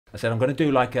I said I'm going to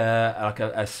do like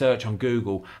a search on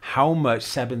Google how much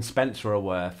Seb and Spencer are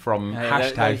worth from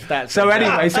hashtag. So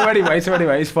anyway,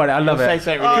 it's funny. I love it.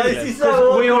 Oh, this is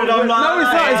so awkward. No, it's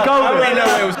not. It's golden. I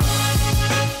know it was.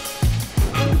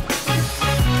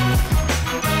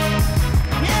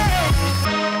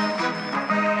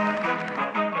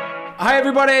 Hi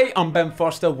everybody, I'm Ben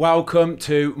Foster. Welcome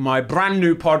to my brand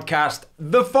new podcast,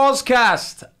 the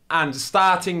Fozcast. And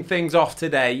starting things off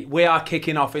today, we are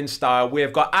kicking off in style. We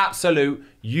have got absolute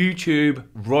YouTube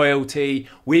royalty.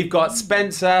 We've got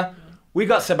Spencer. We've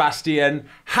got Sebastian.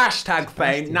 Hashtag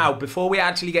fame. Now, before we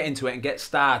actually get into it and get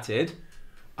started,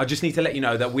 I just need to let you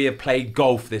know that we have played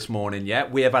golf this morning, yeah?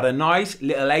 We have had a nice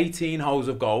little 18 holes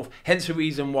of golf. Hence the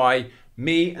reason why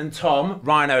me and Tom,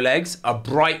 Rhino Legs, are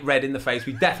bright red in the face.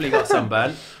 We definitely got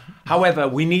sunburn. However,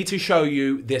 we need to show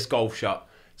you this golf shot.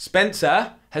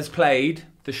 Spencer has played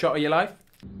the shot of your life.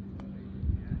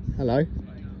 Hello.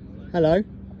 Hello.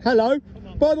 Hello.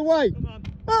 By the way.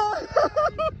 Oh.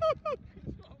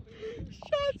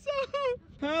 Shut up.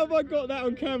 How have I got that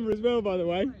on camera as well, by the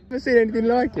way? Never seen anything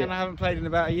like it. And I haven't played in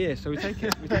about a year, so we take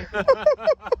it.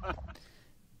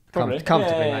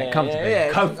 Comfortably, mate. Comfortably.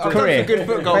 Yeah. Career. Good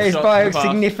foot golf That is shots by in a the past.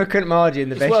 significant margin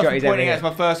the It's best worth shot he's ever pointing out. It's hit.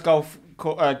 my first golf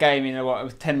game in what, it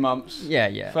was 10 months.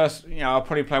 Yeah. First, I'll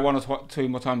probably play one or two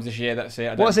more times this year. That's it. I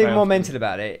don't What's play even more often. mental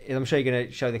about it is I'm sure you're going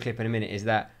to show the clip in a minute. Is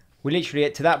that we literally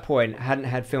to that point hadn't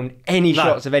had filmed any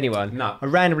shots of anyone. No. I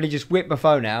randomly just whipped my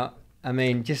phone out. I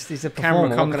mean, just as a Camera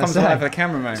performer, comes what can I alive for say? the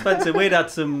cameraman. Spencer, we'd had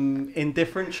some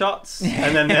indifferent shots,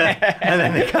 and then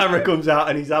the camera comes out,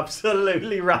 and he's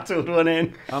absolutely rattled one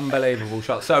in. Unbelievable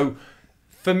shot. So,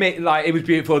 for me, like, it was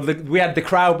beautiful. We had the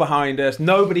crowd behind us.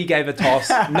 Nobody gave a toss.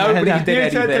 Nobody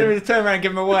did anything. Turn around and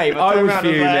give him away. But I turn was around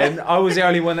and fuming. play. I was the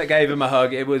only one that gave him a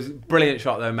hug. It was a brilliant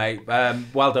shot though, mate.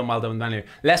 Well done. Anyway,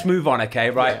 let's move on,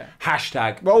 okay? Right. Yeah.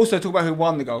 Hashtag. But also talk about who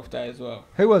won the golf day as well.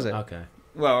 Who was it? Okay.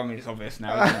 Well, I mean, it's obvious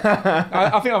now. Isn't it?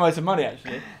 I think I made some money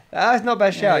actually. That's not a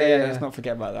bad shout. Yeah, Let's not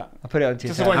forget about that. I put it on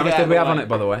Just Twitter. the How much did we have on it,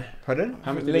 by the way? Pardon?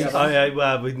 How much did we have Oh on it? yeah,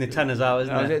 well, with the tenors out,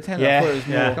 isn't Was it? it 10? Yeah. I thought it was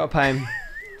more. Yeah. Got to pay him.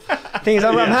 Thing is,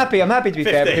 I'm happy. I'm happy to be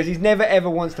fair 50. because he's never ever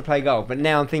wants to play golf. But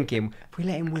now I'm thinking, if we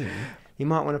let him win, he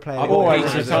might want to play. I a bought little Always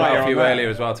bit. pizzas as well retire a few on that. earlier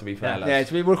as well, to be fair.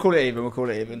 Yeah, we'll call it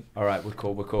even. All right, we're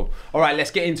cool. All right,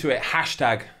 let's get into it.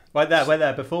 Hashtag. Right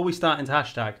there. Before we start into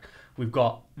hashtag, we've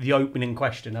got the opening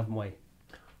question, haven't we?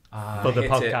 For the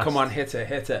hit podcast. It. Come on, hit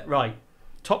it. Right.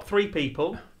 Top 3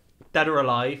 people, dead or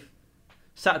alive,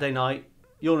 Saturday night,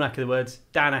 your neck of the woods,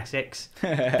 down Essex.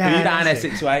 Dan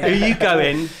Essex way. Who you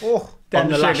going on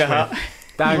the lash Sugar rib?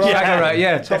 Down Shagger,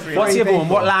 yeah. What's the other one?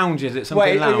 What lounge is it? Something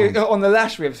Wait, lounge. on the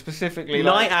lash rib specifically.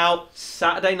 Night out,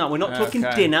 Saturday night. We're not talking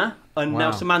Okay. dinner and Wow.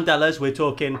 Nelson Mandela's. We're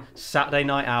talking Saturday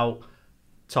night out.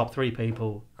 Top 3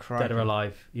 people, Crikey. dead or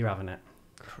alive. You're having it.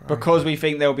 Because we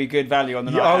think there'll be good value on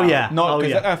the night Oh, out. yeah. Not Oh, 'cause,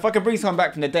 yeah. if I can bring someone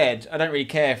back from the dead, I don't really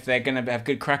care if they're going to have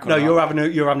good crack or No, not.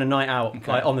 you're having a night out,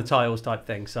 Okay. like on the tiles type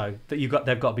thing. So that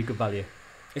they've got to be good value.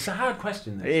 It's a hard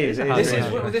question. This. It is, it This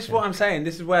is. is what I'm saying.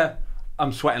 This is where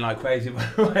I'm sweating like crazy.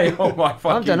 Oh my fucking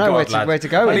I don't know God, where to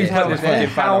go I with need it. to put this fucking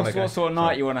fan on again. What sort of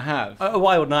night you want to have? A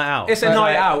wild night out. It's a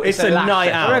night out. It's a night lash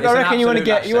out. session. I It's an reckon you want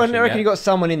to absolute get. lash I reckon session, you got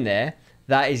someone in there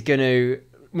that is going to.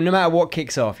 No matter what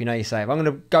kicks off, you say, if I'm going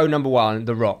to go number 1,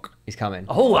 The Rock is coming.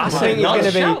 Oh, that's I think it's going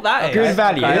to be good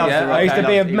value. Okay, yeah, I used to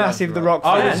be a okay, massive The Rock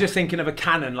I fan. was just thinking of a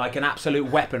cannon, like an absolute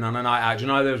weapon on a night out. Do you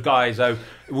know those guys who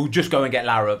will just go and get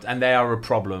larruped, and they are a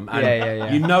problem. And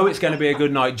Yeah. you know it's going to be a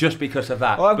good night just because of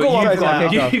that. Well, I've got one you've to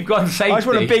kick off. you've got safety. I just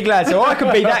want a big lad, so I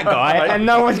can be that guy, and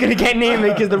no one's going to get near me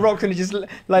because The Rock's going to just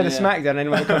lay the smack down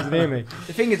anyone that comes near me.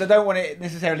 The thing is, I don't want to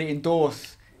necessarily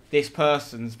endorse this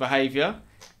person's behaviour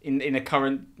in the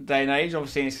current day and age.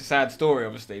 Obviously, it's a sad story,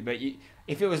 obviously, but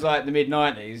if it was like the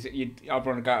mid-90s, I'd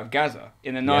want to go out with Gaza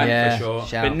in the 90s. Yeah, for sure.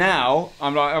 shout. But now,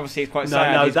 I'm like, obviously, it's quite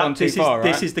sad. No, He's gone too far, right?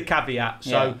 this is the caveat. So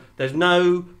Yeah. there's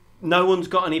no one's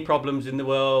got any problems in the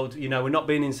world. We're not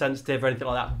being insensitive or anything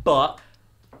like that. But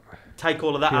take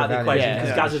all of that out of the value. equation because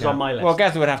Yeah, Gaza's on my list. Well,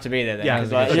 Gaza would have to be there then. Yeah,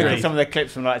 'cause, like, agreed. you look at some of the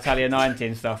clips from like Italia 90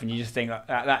 and stuff, and you just think like,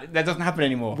 that doesn't happen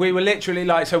anymore. We were literally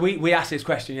like, so we asked this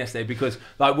question yesterday because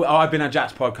like I've been on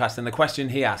Jack's podcast and the question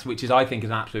he asked, which is I think is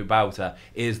an absolute belter,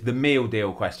 is the meal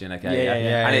deal question, okay?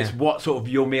 Yeah, And it's what sort of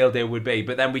your meal deal would be.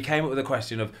 But then we came up with a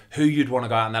question of who you'd want to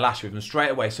go out on the lash with, and straight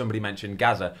away somebody mentioned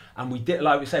Gaza. And we did,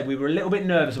 like we said, we were a little bit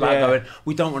nervous about going,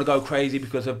 we don't want to go crazy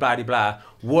because of blah, blah, blah.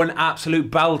 One absolute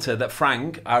belter that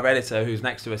Frank, our editor who's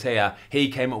next to us here, he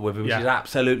came up with, which is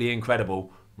absolutely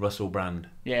incredible. Russell Brand.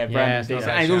 Yeah, Brandon's Yeah,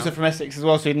 decent. yeah, And he's also from Essex as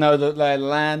well, so he'd know the lay of the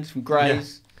land from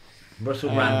Grays.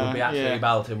 Russell Brand would be absolutely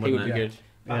belting, He wouldn't would be good.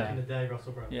 Back in the day,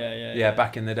 Russell Brand. Yeah. Yeah,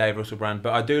 back in the day, Russell Brand.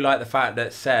 But I do like the fact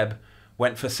that Seb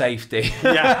went for safety.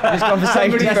 Yeah. He's gone for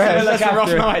safety Somebody has to first. look That's Ross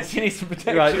after him. Knights. He needs some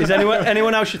protection. Right. Is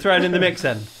anyone else you're throwing in the mix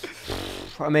then?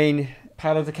 I mean,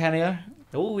 Paolo Di Canio.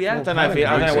 Oh yeah. I don't know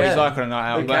what he's like on a night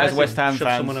out, Who but as cares? West Ham Shove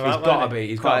fans, someone he's around, He's got to won't be.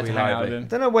 He's quite got to be to hang out with lively. him. I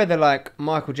don't know whether like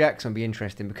Michael Jackson would be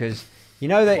interesting because you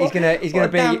know that he's gonna what a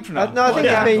be. dampener. No, I think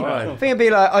Yeah. I think it'd be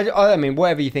like I mean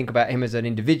whatever you think about him as an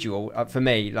individual. For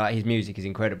me, like his music is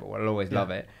incredible. I'll always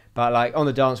love it. But like on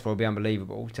the dance floor, it'd be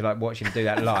unbelievable to like watch him do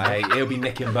that live. Hey, he'll be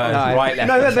nicking birds No, right, left.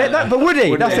 no, and centre. but would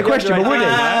he? That's the he? question. But would he?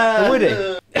 But would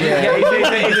he? Yeah,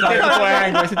 it's a difficult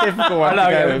angle. It's a difficult one. I know,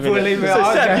 to go yeah, with, fully isn't it? with-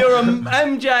 So Seb, Okay. you're a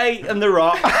MJ and The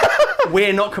Rock.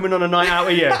 We're not coming on a night out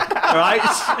with you. All right?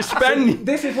 Spend.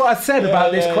 This is what I said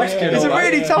about this question. It's a all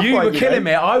right? really tough You one, were you killing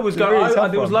know. me. I was It's a going. really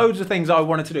tough There was one. loads of things I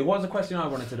wanted to do. What was the question I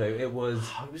wanted to do? It was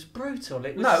It was brutal.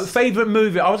 It was no favorite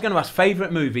movie. I was going to ask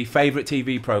favorite movie, favorite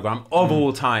TV program of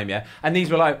all time. Yeah, and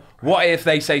these were like, what if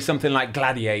they say something like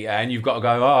Gladiator, and you've got to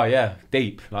go, oh yeah,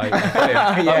 deep. Like,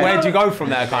 like, where do you go from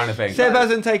there, kind of thing. Seb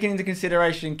hasn't taken into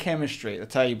consideration chemistry at the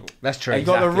table. That's true. You've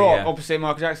got The Exactly, Rock yeah. opposite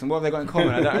Michael Jackson. What have they got in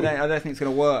common? I don't think it's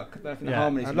going to work. I don't think the Yeah.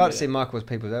 harmony's I'd gonna like be to see there. Michael's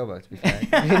people's elbow. To be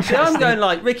fair. See, I'm going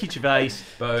like Ricky Gervais,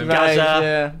 Boom. Gervais, Gaza,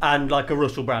 yeah. and like a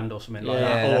Russell Brand or something like Yeah,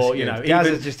 that. that's Or, good. you know,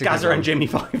 Gaza's even just a Gaza good and one. Jimmy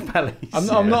Five Bellies.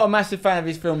 I'm not a massive fan of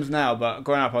his films now, but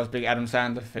growing up I was a big Adam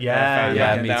Sandler fan. Yeah, back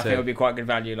in the me day. I think too. it would be quite good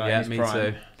value like in Yeah, his me prime.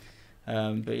 too.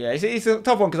 But yeah, it's a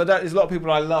tough one because there's a lot of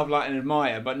people I love, like, and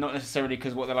admire, but not necessarily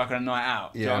because what they're like on a night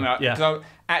out. Do you know what I mean? Yeah. Because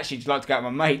I actually just like to go out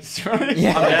with my mates. To be honest.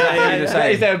 Yeah.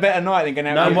 Is there a better night than going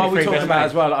out? No, with what are your we three talking best about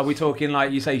mates? as well? Are we talking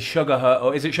like you say Sugar Hut,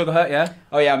 or is it Sugar Hut? Yeah.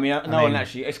 Oh yeah, I mean, no one mean-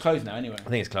 actually. It's closed now anyway. I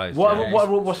think it's closed. What, yeah.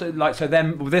 what's it like? So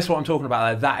then, this is what I'm talking about.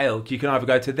 Like, that ilk, you can either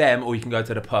go to them or you can go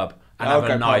to the pub and I'll have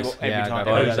go a nice pub every Yeah, time.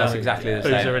 I'll go booze. That's exactly the Boozer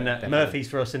same. in it. Definitely. Murphy's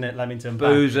for us in it. Leamington.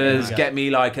 Boozers, Yeah. get me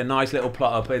like a nice little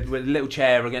plot up with a little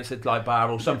chair against the like bar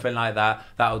or something like that.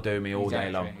 That'll do me all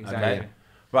day long. Exactly. Okay.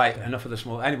 Right, enough of the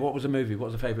small. Anyway, what was the movie? What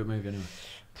was the favourite movie anyway?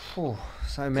 Phew,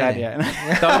 so many.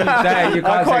 Gladiator. Don't dare, you I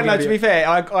guys quite are know. gonna To be- be fair,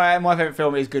 my favourite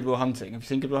film is Good Will Hunting. Have you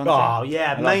seen Good Will Hunting? Oh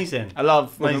yeah, amazing. I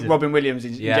love Amazing. Robin Williams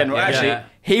in Yeah, general. yeah, Actually, yeah.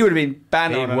 he would have been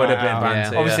banned He on a would have night been out.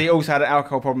 banned. Yeah. Obviously, he also had an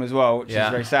alcohol problem as well, which Yeah.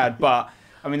 is very sad. But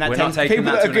I mean, that We're not tends, taking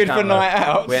people that that to are good for account, though. night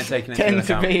out We ain't taking it to tend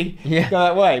account. to be Yeah. go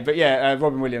that way. But yeah,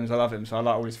 Robin Williams, I love him, so I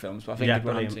like all his films. But I think Yeah, Good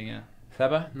Will brilliant. Hunting, yeah.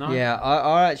 Seba? No? Yeah,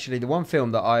 I actually the one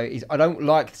film that I don't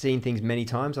like seeing things many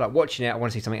times. I like watching it. I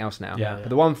want to see something else now. Yeah. But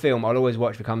the one film I'll always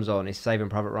watch if it comes on is Saving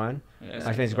Private Ryan. Yeah, I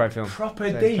think it's a great film. Proper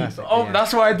So it's deep. classic, Oh, yeah.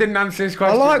 that's why I didn't answer this I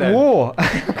question. like then. war.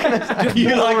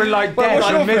 You like Well, death what's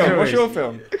your and film? misery. What's your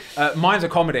film? Mine's a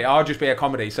comedy. I'll just be a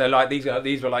comedy. So like these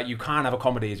were like you can't have a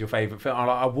comedy as your favourite film.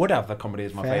 I would have the comedy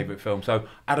as my Fair. favourite film. So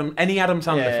any Adam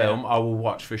Sandler Yeah. film I will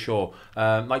watch for sure.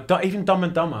 Even Dumb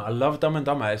and Dumber. I love Dumb and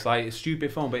Dumber. It's like a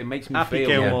stupid film, but it makes me Happy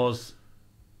feel. Gilmore's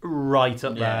right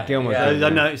up Yeah. there. Gilmore's Yeah. good, I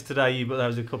yeah. noticed today, but there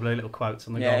was a couple of little quotes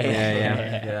on the Yeah, goal.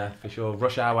 yeah. Yeah, for sure.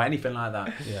 Rush Hour, anything like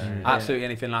that. Yeah. Absolutely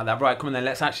anything like that. Right, come on then,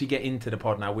 let's actually get into the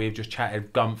pod now. We've just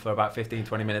chatted gump for about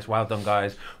 15-20 minutes. Well done,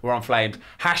 guys. We're on flames.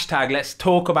 Hashtag, let's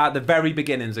talk about the very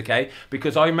beginnings, okay?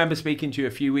 Because I remember speaking to you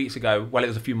a few weeks ago. Well, it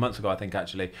was a few months ago, I think,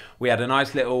 actually. We had a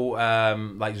nice little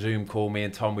Zoom call, me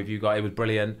and Tom, with you guys. It was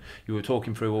brilliant. You were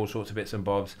talking through all sorts of bits and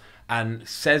bobs. And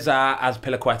Cesar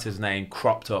Azpilicueta's name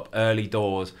cropped up early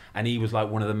doors, and he was like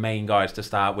one of the main guys to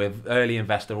start with, early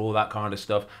investor, all that kind of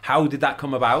stuff. How did that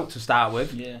come about to start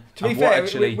with? Yeah. To be And what fair,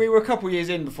 actually- we were a couple of years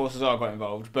in before Cesar got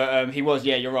involved, but he was,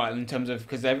 yeah, you're right, in terms of,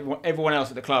 because everyone else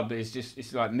at the club is just,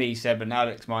 it's like me, Seb and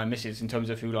Alex, my missus, in terms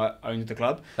of who like owns the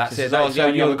club. That's So it. Cesar's So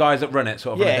you're the guys that run it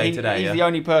sort of on a day to day, he's yeah? the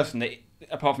only person that,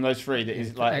 apart from those three, that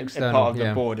is like a External, part of the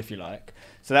yeah. board, if you like.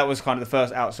 So that was kind of the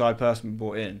first outside person we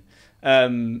brought in.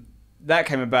 That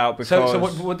came about because... So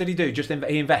what did he do? Just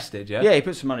he invested, yeah? Yeah, he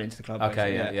put some money into the club.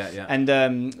 Okay, basically, yeah.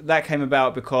 And that came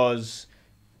about because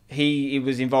he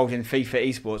was involved in FIFA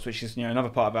esports, which is another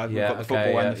part of our. We've got the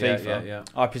football and the FIFA. Yeah.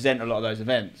 I present a lot of those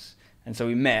events, and so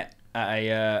we met at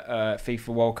a FIFA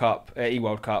World Cup,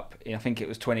 E-World Cup. I think it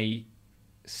was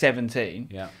 2017.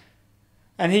 Yeah.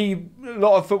 And a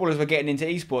lot of footballers were getting into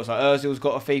esports. Like Ozil's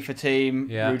got a FIFA team.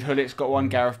 Yeah. Ruud Gullit's got one.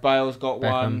 Gareth Bale's got Beckham.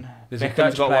 one. There's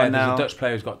Beckham's got one now. There's a Dutch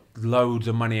player who's got loads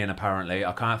of money in, apparently.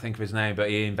 I can't think of his name, but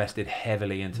he invested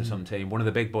heavily into some team. One of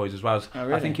the big boys as well. Oh,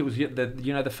 really? I think it was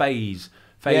the FaZe.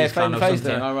 Yeah, Clan or FaZe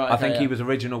something. team. Oh, right, I think okay, he was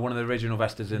one of the original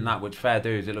investors in that, which fair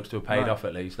dues. It looks to have paid Right. off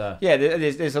at least there. Yeah,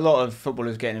 there's a lot of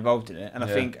footballers getting involved in it, and I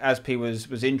Yeah. think Aspi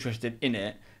was interested in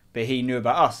it, but he knew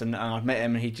about us, and I'd met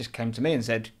him, and he just came to me and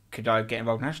said, "Could I get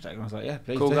involved in Hashtag?" And I was like, "Yeah,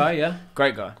 please." Cool do." guy, yeah.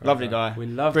 Great guy, lovely guy. We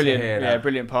love Brilliant, to hear yeah, that.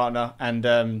 brilliant partner, and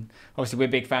obviously we're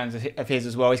big fans of his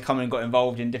as well. He's come and got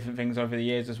involved in different things over the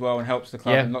years as well, and helps the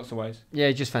club Yeah. in lots of ways. Yeah,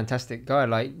 just fantastic guy.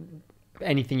 Like,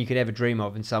 anything you could ever dream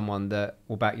of in someone that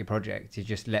will back your project. He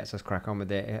just lets us crack on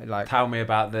with it. Like, tell me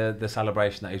about the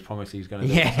celebration that he's promised he's going to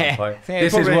do. Yeah. At some point.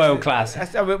 This This is world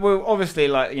class. We're obviously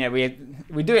like, you know,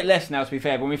 we do it less now, to be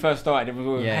fair. But when we first started, we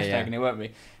were Yeah, hashtagging it, weren't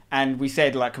we? And we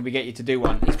said, like, can we get you to do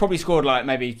one? He's probably scored like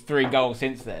maybe 3 goals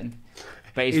since then.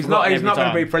 But he's not going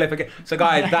to be prolific. So,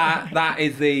 guys, that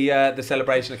is the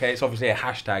celebration. Okay, it's obviously a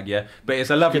hashtag, yeah, but it's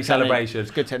a lovely celebration.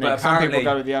 It's good technique. But Some people apparently,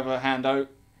 go with the other hand out.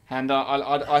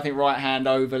 I think right hand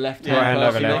over left hand. Right hand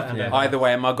over personally. left, yeah. either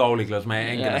way, in my goalie gloves, mate,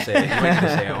 ain't going to see it. You ain't going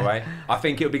to see it, all right? I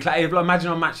think it would be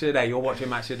imagine on Match of the Day, you're watching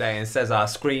Match of the Day and Cesar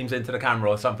screams into the camera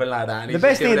or something like that. And the he's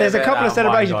best just thing, giving it there's a bit couple of that, oh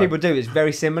my celebrations God. people do. It's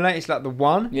very similar. It's like the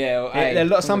one.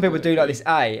 Yeah. Some people do like this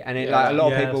A, and it, Yeah. like a lot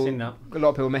Yeah, of I've people, seen that. a lot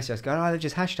of people message us going, "Oh, they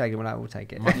just hashtagged it." We're like, "We'll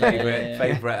take it." My Yeah.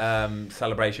 favourite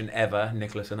celebration ever,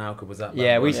 Nicholas and Alka, was that?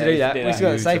 Yeah, we used to do that. We used to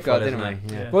go to the Beautiful, safeguard, isn't didn't it?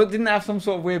 we? Yeah. Yeah. Well, didn't it have some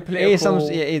sort of weird It is political?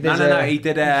 No.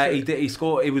 He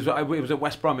scored. It was at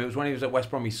West Brom. It was when he was at West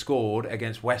Brom. He scored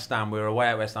against West Ham. We were away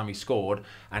at West Ham. He scored,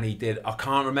 and he did. I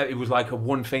can't remember. It was like a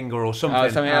one finger or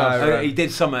something. something else. right. He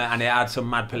did something, and it had some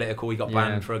mad political. He got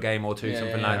banned Yeah. for a game or two, Yeah,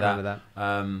 something yeah, like I remember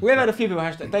that. We have had a few people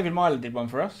hashtag. David Myler did one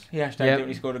for us. He hashtagged Yep. it when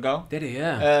he scored a goal. Did he?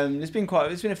 Yeah. There's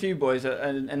been a few boys,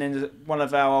 and then there's one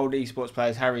of our old esports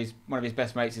players, Harry's one of his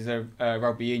best mates is a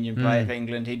rugby union player for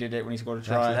England. He did it when he scored a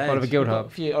try. That's Oliver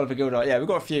Gildart. Oliver Gildart. Yeah, we've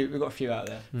got a few out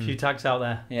there. A few tags out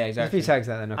there. Yeah, There's a exactly. few tags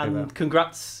out there. Knocking And about.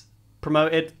 congrats,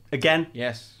 promoted again.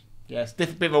 Yes.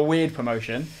 Bit of a weird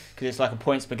promotion because it's like a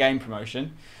points per game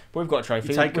promotion. But we've got a trophy.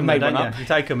 You take We them, made don't one you? up. You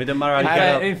take them. It doesn't matter how you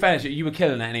get up. In fairness, you were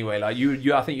killing it anyway. Like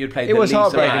you I think you'd played. It the was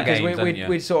least amount heartbreaking of because games, hadn't you?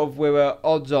 we'd sort of, we were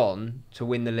odds on to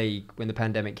win the league when the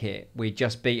pandemic hit. We'd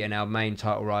just beaten our main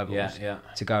title rivals Yeah.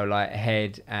 to go like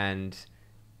ahead, and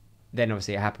then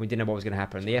obviously it happened. We didn't know what was going to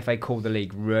happen. The FA called the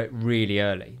league really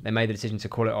early. They made the decision to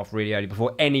call it off really early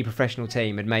before any professional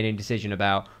team had made any decision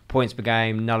about points per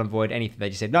game, null and void, anything. They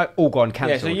just said, no, all gone, Yeah,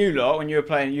 cancelled. so you lot, when you were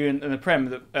playing, you in the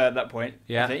Prem at that point.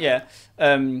 Yeah. I think, yeah.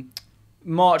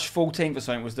 March 14th or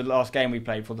something was the last game we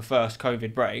played for the first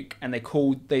COVID break, and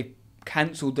they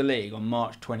cancelled the league on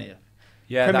March 20th.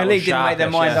 Yeah, Premier that League was didn't make their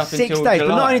sharpish, mind yeah. up 6 until days, but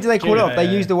July. not only did they call it off, they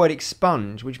Yeah. used the word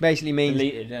expunge, which basically means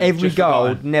Deleted, yeah. every Just goal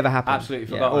forgotten. never happened. Absolutely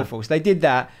Yeah, forgotten. awful. So they did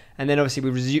that, and then obviously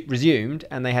we resumed,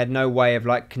 and they had no way of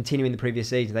like continuing the previous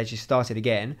season. They just started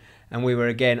again, and we were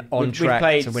again on We track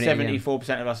played to win it again.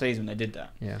 74% of our season when they did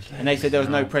that. Yeah. And they said there was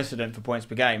no precedent for points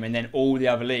per game, and then all the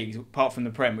other leagues, apart from the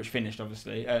Prem, which finished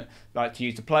obviously, like to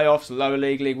use the playoffs, the lower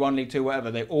league, League 1, League 2, whatever,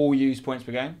 they all use points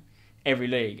per game. Every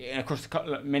league, and across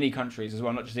many countries as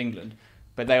well, not just England.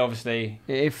 But they obviously...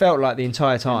 It felt like the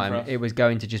entire for time us. it was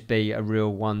going to just be a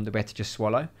real one that we had to just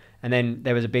swallow. And then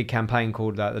there was a big campaign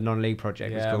called the Non-League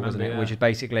Project, Yeah, it's I called, wasn't it? remember, yeah. Which is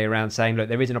basically around saying, look,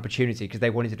 there is an opportunity because they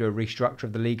wanted to do a restructure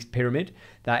of the league's pyramid.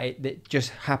 That it just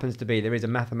happens to be there is a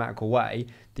mathematical way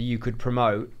that you could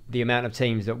promote the amount of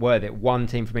teams that were there. One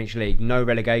team from each league, no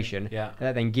relegation. Yeah. And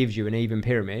that then gives you an even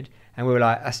pyramid. And we were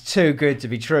like, that's too good to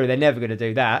be true. They're never going to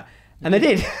do that. And they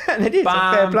did. And they did. So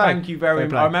fair Bam, play. thank you very Fair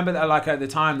much. play. I remember that like at the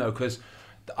time though, because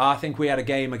I think we had a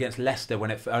game against Leicester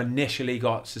when it initially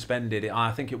got suspended.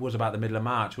 I think it was about the middle of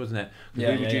March, wasn't it? 'Cause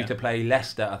we were due to play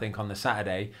Leicester, I think, on the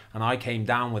Saturday, and I came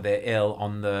down with it ill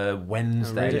on the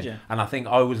Wednesday. really? Did you? And I think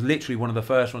I was literally one of the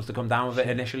first ones to come down with it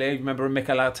initially. Remember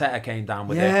Mikel Arteta came down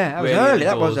with it? Yeah, that was really early.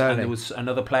 That was doors, and early. there was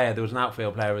another player, there was an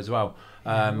outfield player as well.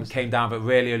 Came down but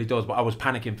really early doors, but I was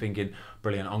panicking thinking,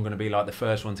 brilliant, I'm going to be like the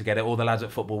first one to get it. All the lads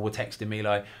at football were texting me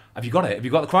like, have you got it? Have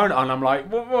you got the corona? And I'm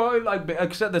like, what? Like,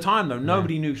 because at the time though,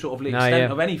 nobody knew sort of the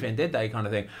extent of anything, did they, kind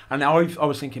of thing. And I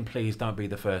was thinking, please don't be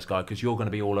the first guy because you're going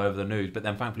to be all over the news. But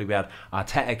then thankfully we had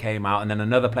Arteta came out and then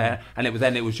another player, and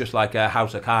it was just like a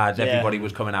house of cards. Yeah. Everybody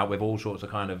was coming out with all sorts of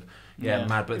kind of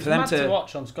mad. But It was for them mad to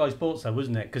watch on Sky Sports though,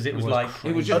 wasn't it? Because it was like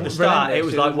it was at just the start, relentless. it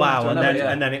was It like was one wow, to and another, then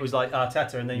yeah. and then it was like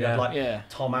Arteta, and then you had like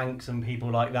Tom Hanks and people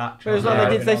like that. It was Yeah.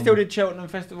 like they still did Cheltenham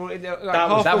Festival. Like that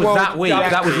was that week.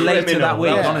 That was later that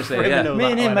week, honestly. Yeah. Criminal. Me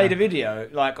and him that made a video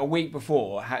like a week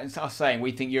before us saying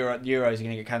we think Euros are going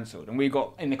to get cancelled, and we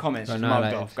got in the comments just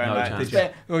mugged off, going No like,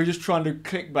 chance. we're just trying to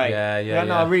clickbait.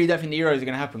 No, I really don't think the Euros are going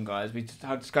to happen, guys. We just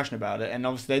had a discussion about it, and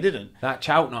obviously they didn't. That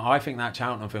Cheltenham, I think that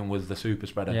Cheltenham thing was the super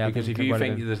spreader. Yeah, I because think if it you would have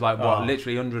think been. there's like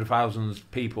literally hundreds of thousands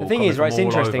of people. The thing coming is, right, it's from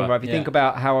all interesting, over. right? If you Yeah. think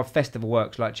about how a festival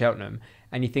works, like Cheltenham,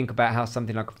 and you think about how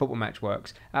something like a football match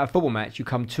works. At a football match, you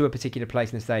come to a particular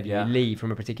place in the stadium, you leave from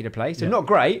a particular place. So not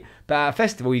great, but at a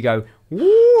festival, you go,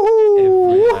 woohoo,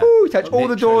 Everywhere. woohoo, touch all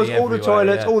the doors, Literally all the everywhere,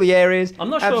 toilets, yeah. all the areas. I'm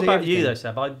not sure absolutely about you though, everything.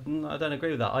 Seb. I don't agree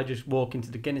with that. I just walk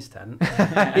into the Guinness tent,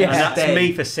 Yeah. and that's Stay.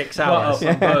 me for 6 hours.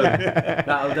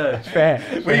 That'll do. Fair.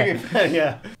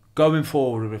 Yeah. Going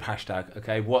forward with hashtag,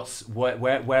 okay,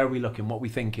 where are we looking? What are we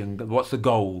thinking? What's the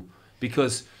goal?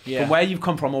 because from where you've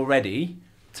come from already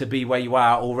to be where you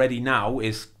are already now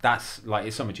that's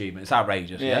some achievement. It's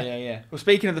outrageous. Yeah. Well,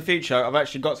 speaking of the future, I've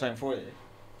actually got something for you.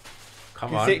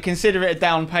 Come on. Consider it a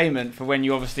down payment for when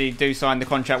you obviously do sign the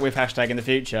contract with hashtag in the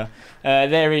future.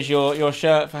 There is your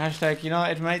shirt for hashtag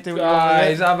United, mate. Do what you want with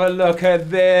Guys, it. have a look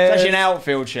at this. It's actually an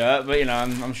outfield shirt, but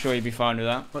I'm sure you'd be fine with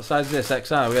that. What size is this?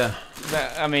 XL, yeah.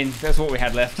 I mean, that's what we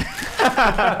had left.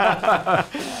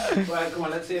 Right, come on,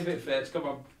 let's see if it fits. Come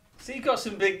on. So you got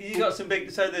some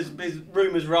big. So there's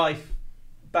rumours rife.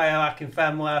 Bayo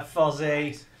Akinfenwa,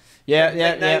 Fozzie.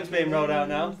 Names being rolled out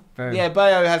now. Yeah,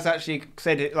 Bayo has actually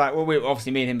said it. Like, well,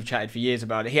 obviously me and him have chatted for years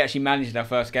about it. He actually managed our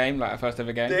first game, like our first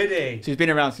ever game. Did he? So he's been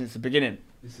around since the beginning.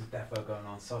 This is defo going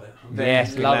on solid.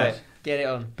 Yes, love it. Get it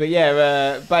on. But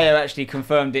yeah, Bayo actually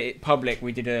confirmed it public.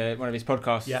 We did one of his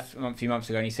podcasts a few months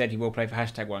ago, and he said he will play for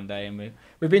hashtag one day. And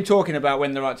we've been talking about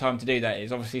when the right time to do that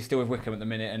is. Obviously, still with Wickham at the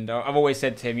minute, and I've always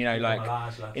said to him,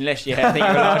 unless I think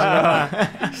you're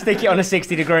large, Stick it on a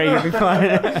 60 degree, you'll be fine.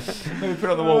 maybe put it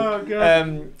on the wall.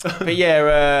 But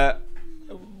yeah.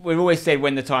 We've always said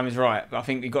when the time is right, but I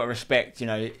think you've got to respect,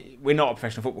 we're not a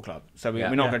professional football club, so we're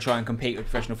not going to try and compete with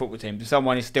professional football teams. If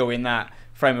someone is still in that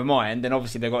frame of mind, then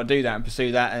obviously they've got to do that and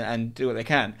pursue that and do what they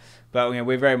can. But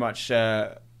we're very much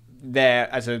there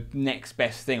as a next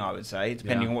best thing, I would say,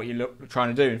 depending on what you're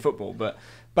trying to do in football. But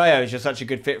Bayo is just such a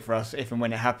good fit for us if and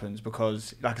when it happens,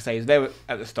 because, like I say, he's there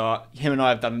at the start. Him and I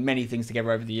have done many things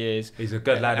together over the years. He's a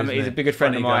good lad, he's a good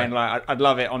friend of mine. Like, I'd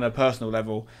love it on a personal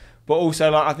level. But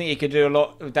also, I think he could do a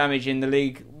lot of damage in the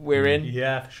league we're in.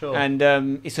 Yeah, for sure.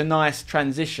 And it's a nice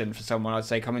transition for someone, I'd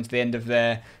say, coming to the end of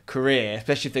their career,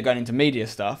 especially if they're going into media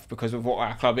stuff, because of what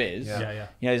our club is. Yeah.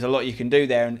 There's a lot you can do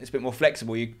there, and it's a bit more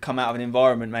flexible. You come out of an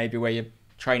environment maybe where you're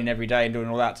training every day and doing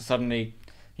all that to suddenly,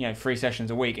 3 sessions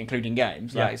a week, including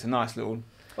games. It's a nice little...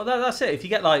 Well, that's it. If you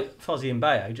get like Fozzie and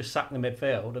Bayo, just sack the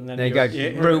midfield, and then there you go.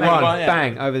 Route one,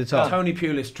 bang, over the top. Tony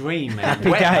Pulis' dream, mate.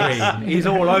 Happy days. He's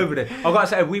all over it. I've got to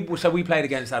say, we played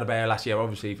against Adebayo last year.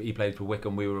 Obviously, he played for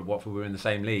Wickham. We were at Watford. We were in the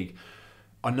same league.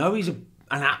 I know he's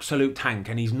an absolute tank,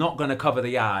 and he's not going to cover the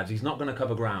yards. He's not going to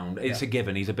cover ground. It's a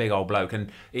given. He's a big old bloke, and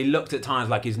he looked at times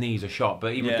like his knees are shot.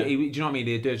 But do you know what I mean?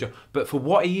 He'd do his job. But for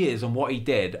what he is and what he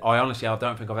did, I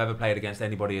don't think I've ever played against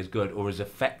anybody as good or as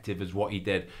effective as what he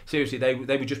did. Seriously, they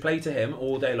would just play to him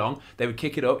all day long. They would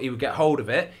kick it up. He would get hold of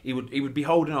it. He would be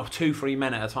holding off 2-3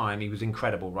 men at a time. He was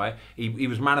incredible, right? He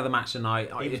was man of the match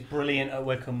tonight. He was brilliant at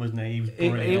Wickham, wasn't he?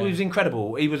 He was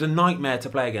incredible. He was a nightmare to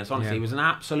play against. Honestly, he was an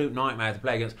absolute nightmare to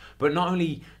play against. But not only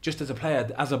just as a player,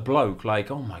 as a bloke,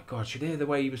 oh my God, should hear the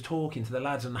way he was talking to the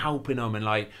lads and helping them and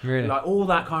like all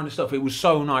that kind of stuff. It was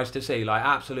so nice to see,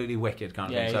 absolutely wicked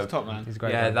kind of thing. Yeah, he's top man. He's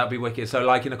great. Yeah, that'd be wicked. So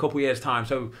in a couple of years' time.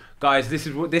 So guys, this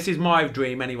is my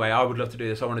dream anyway. I would love to do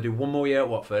this. I want to do one more year at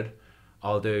Watford.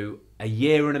 I'll do a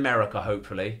year in America,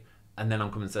 hopefully. And then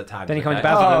I'm coming to the Tags. Then you come to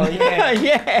Basildon.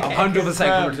 Yeah. I'm 100%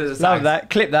 coming to the Tags. Love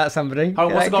that. Clip that, somebody. Oh,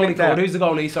 what's the goalie called? Who's the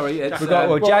goalie? Sorry. We've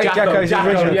got Jacko's the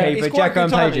original keeper. Jacko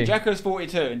and Pagey. Jacko's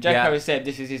 42, and Jacko has said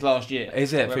this is his last year.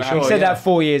 Is it? For sure. He said that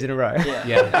 4 years in a row.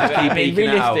 Yeah.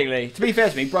 Realistically, to be fair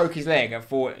to me, he broke his leg at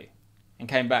 40 and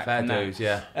came back. Fair dues,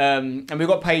 yeah. And we've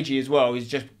got Pagey as well. He's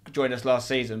just joined us last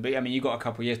season, but you've got a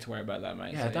couple of years to worry about that,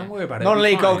 mate. Yeah, don't worry about it.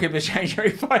 Non-league goalkeepers change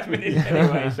every 5 minutes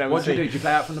anyway. So what do you do? Do you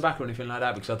play out from the back or anything like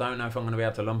that? Because I don't know if I'm going to be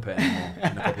able to lump it anymore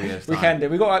in a couple of years' time. We can do.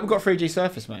 We've got 3G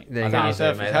surface, mate. There you go.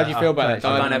 How do you feel about that?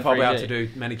 I don't know if I'll be able to do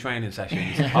many training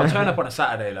sessions. I'll turn up on a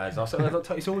Saturday, lads.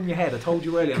 It's all in your head. I told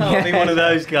you earlier. Can't be one of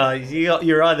those guys.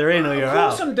 You're either in or you're out. Of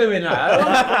course I'm doing that.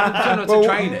 I'm turning up to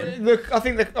training. Look, I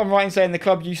think I'm right in saying the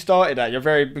club you started at, your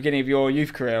very beginning of your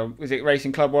youth career, was it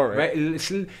Racing Club Warwick?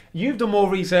 You've done more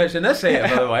research than us here,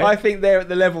 by the way. I think they're at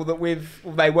the level that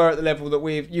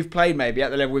you've played maybe at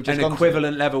the level we've just gone to. An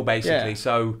equivalent level, basically. Yeah.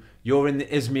 So you're in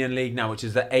the Isthmian League now, which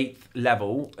is the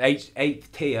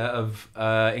 8th tier of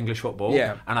English football.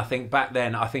 Yeah. And I think back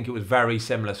then, it was very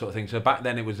similar sort of thing. So back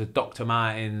then it was the Dr.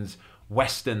 Martens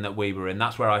Western that we were in.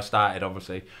 That's where I started,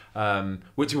 obviously,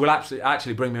 which will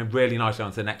actually bring me really nicely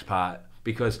onto the next part,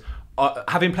 because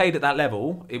having played at that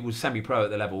level, it was semi-pro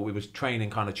at the level. We was training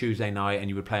kind of Tuesday night, and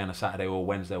you would play on a Saturday or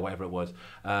Wednesday or whatever it was.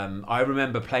 I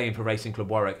remember playing for Racing Club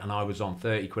Warwick, and I was on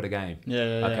 30 quid a game.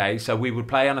 Okay, so we would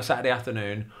play on a Saturday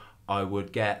afternoon. I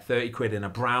would get 30 quid in a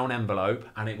brown envelope,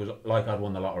 and it was like I'd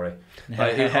won the lottery.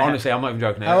 Honestly, I'm not even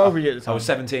joking. How old were you at the time? I was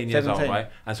 17 years old,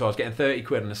 right? And so I was getting 30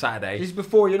 quid on a Saturday. This is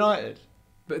before United?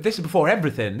 But this is before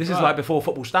everything. This is like before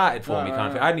football started for me, kind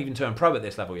of thing. I hadn't even turned pro at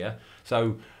this level, yeah?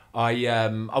 So I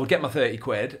would get my 30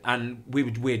 quid, and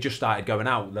we had just started going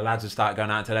out. The lads had started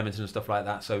going out to Leamington and stuff like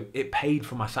that. So it paid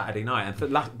for my Saturday night.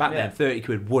 And back then, 30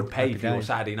 quid would pay for your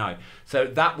Saturday night. So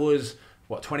that was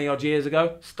 20 odd years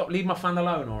ago. Stop, leave my fan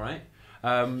alone, all right?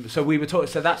 So we were talking.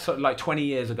 So that's sort of like 20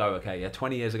 years ago. Okay, yeah,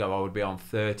 20 years ago, I would be on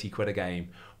 30 quid a game.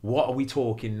 What are we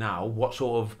talking now? What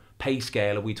sort of pay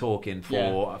scale are we talking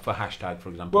for hashtag, for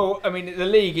example? Well, I mean, the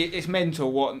league, it's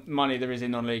mental what money there is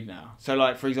in non-league now. So,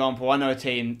 like, for example, I know a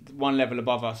team one level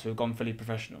above us who have gone fully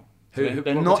professional. So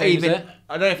they're not even.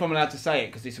 I don't know if I'm allowed to say it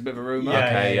because it's a bit of a rumour.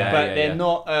 But they're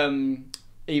not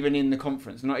even in the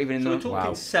conference. Not even in the. We're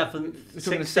talking seventh. We're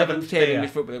talking seventh tier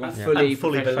English football. They've gone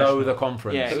fully below the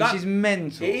conference. Yeah, which is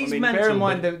mental. It is mental. Bear in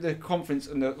mind the conference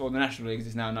or the National League, as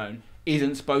it's now known,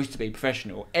 isn't supposed to be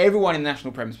professional. Everyone in the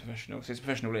National Prem is professional, so it's a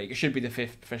professional league. It should be the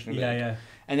 5th professional league. Yeah.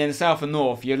 And then the South and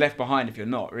North, you're left behind if you're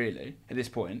not, really, at this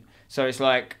point. So it's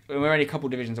like, we're only a couple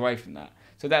of divisions away from that.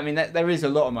 So that there is a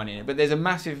lot of money in it, but there's a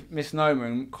massive misnomer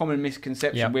and common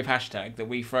misconception with hashtag that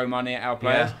we throw money at our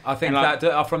players. Yeah, I think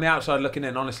that from the outside looking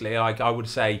in, honestly, like I would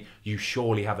say, you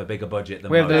surely have a bigger budget than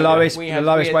we have the lowest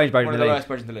wage budget in the lowest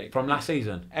budget in the league from last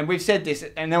season. And we've said this,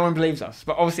 and no one believes us.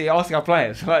 But obviously, ask our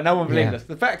players. Like, no one believes us.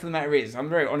 The fact of the matter is, I'm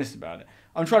very honest about it.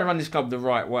 I'm trying to run this club the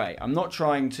right way. I'm not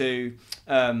trying to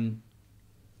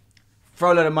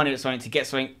throw a lot of money at something to get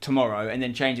something tomorrow and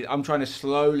then change it. I'm trying to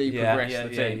slowly progress the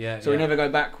team, so we never go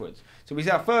backwards. So we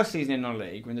said our first season in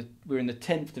non-league, we were in the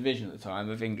 10th division at the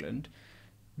time of England.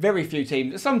 Very few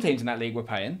teams, some teams in that league were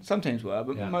paying, some teams were,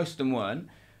 but most of them weren't.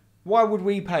 Why would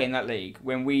we pay in that league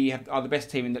when we are the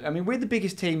best team in the... I mean, we're the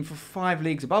biggest team for 5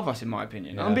 leagues above us, in my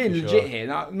opinion. I'm being legit here.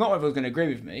 Not everyone's going to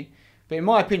agree with me, but in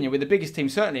my opinion, we're the biggest team,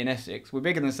 certainly in Essex. We're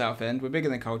bigger than Southend, we're bigger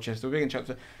than Colchester, we're bigger than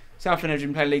Chepstow. Southend have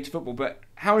been playing League football, but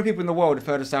how many people in the world have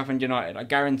heard of Southend United? I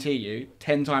guarantee you,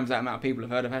 10 times that amount of people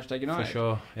have heard of hashtag United. For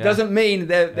sure. Yeah. Doesn't mean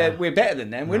we're better than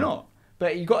them. We're not.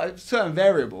 But you've got certain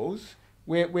variables.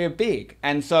 We're big,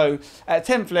 and so at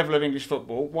 10th level of English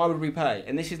football, why would we pay?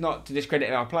 And this is not to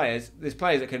discredit our players. There's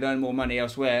players that could earn more money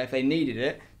elsewhere if they needed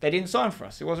it. They didn't sign for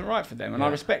us. It wasn't right for them, and I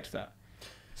respect that.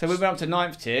 So we went up to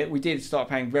 9th tier. We did start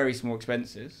paying very small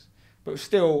expenses. But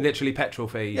still... Literally petrol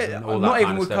fees and all that not kind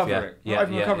even of would stuff. Cover it. Not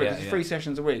even would cover it. Because it's 3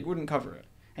 sessions a week. Wouldn't cover it.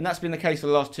 And that's been the case for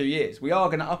the last 2 years. We are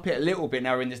going to up it a little bit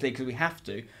now we're in this league because we have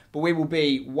to. But we will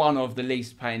be one of the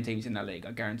least paying teams in that league,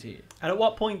 I guarantee you. And at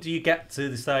what point do you get to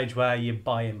the stage where you're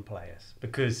buying players?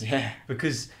 Because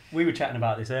we were chatting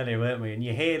about this earlier, weren't we? And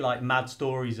you hear like mad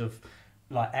stories of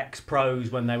like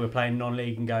ex-pros when they were playing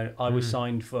non-league and going, I was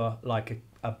signed for like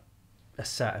a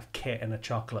set of kit and a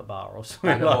chocolate bar or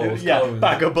something.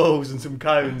 Bag of balls and some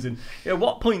cones. And at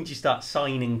what point do you start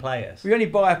signing players? We only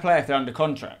buy a player if they're under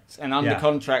contracts, and under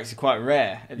contracts are quite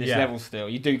rare at this level still.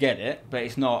 You do get it, but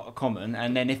it's not common.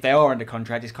 And then if they are under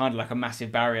contract, it's kind of like a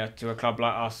massive barrier to a club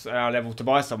like us at our level to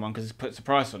buy someone because it puts a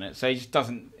price on it. So it just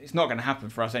doesn't. It's not going to happen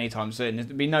for us anytime soon.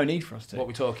 There'd be no need for us to. What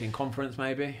we're talking, conference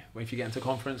maybe? If you get into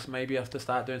conference, maybe you have to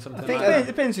start doing something. I think like that. It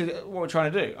depends on what we're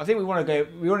trying to do. I think we want to go.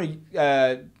 We want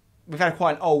to. We've had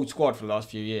quite an old squad for the last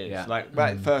few years. Yeah. Like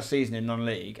back first season in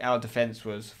non-league, our defence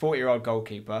was 40-year-old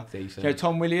goalkeeper. Decent. You know,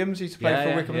 Tom Williams used to play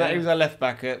for Wickham. He was our left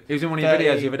back at. He was in one of your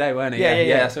videos the other day, weren't he?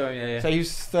 Yeah. So he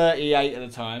was 38 at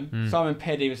the time. Simon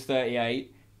Peddy was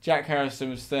 38. Jack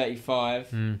Harrison was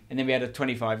 35, and then we had a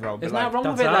 25-year-old. Isn't that wrong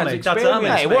with it, lads?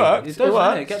 It works. It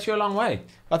works. It gets you a long way.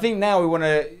 I think now we want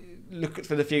to look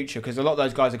for the future because a lot of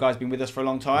those guys have been with us for a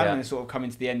long time and they're sort of coming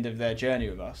to the end of their journey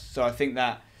with us. So I think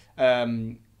that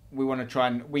we want to try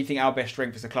and we think our best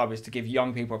strength as a club is to give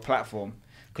young people a platform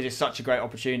because it's such a great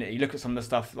opportunity. You look at some of the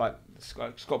stuff like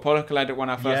Scott Pollock, a lad that won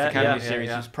our first Academy series,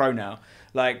 who's pro now.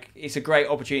 Like, it's a great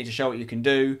opportunity to show what you can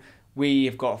do. We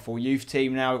have got a full youth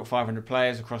team now. We've got 500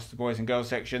 players across the boys and girls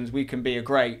sections. We can be a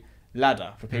great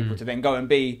ladder for people to then go and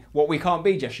be what we can't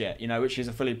be just yet, which is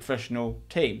a fully professional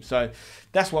team. So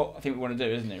that's what I think we want to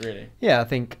do, isn't it, really? Yeah, I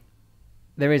think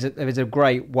there is a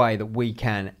great way that we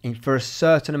can, for a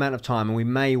certain amount of time, and we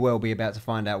may well be about to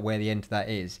find out where the end to that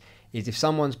is if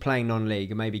someone's playing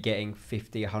non-league and maybe getting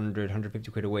 50, 100,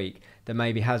 150 quid a week, that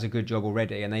maybe has a good job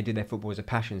already and they do their football as a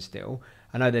passion still.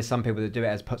 I know there's some people that do it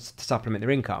as to supplement their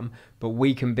income, but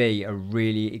we can be a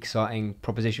really exciting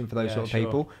proposition for those sort of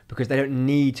people because they don't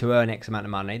need to earn X amount of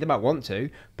money. They might want to,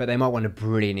 but they might want a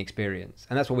brilliant experience.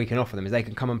 And that's what we can offer them, is they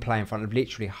can come and play in front of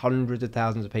literally hundreds of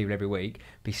thousands of people every week,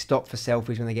 be stopped for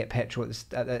selfies when they get petrol, go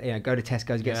to Tesco's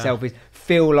and get selfies,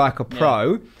 feel like a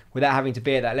pro without having to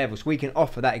be at that level. So we can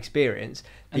offer that experience.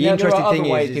 The interesting thing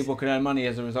is people can earn money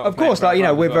as a result. Of course,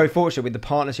 we're very fortunate with the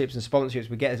partnerships and sponsorships.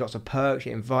 We get lots of perks.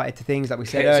 You're invited to things like we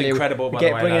said earlier. It's incredible, by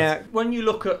the way. When you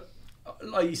look at,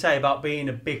 like you say, about being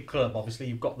a big club, obviously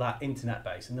you've got that internet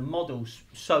base and the model's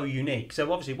so unique.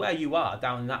 So obviously where you are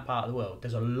down in that part of the world,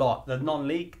 there's a lot. The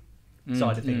non-league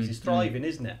side of things is thriving,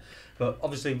 isn't it? But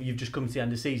obviously you've just come to the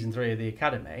end of season 3 of the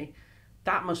academy.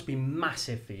 that must be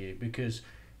massive for you, because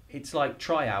it's like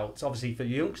tryouts, obviously for the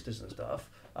youngsters and stuff.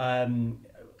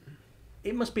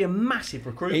 It must be a massive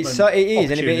recruitment. It is,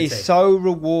 and it is so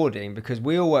rewarding, because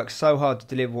we all work so hard to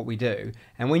deliver what we do.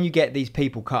 And when you get these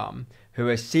people come who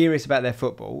are serious about their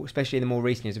football, especially in the more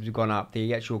recent years as we've gone up,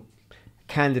 the actual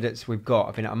candidates we've got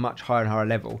have been at a much higher and higher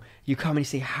level. You come and you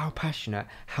see how passionate,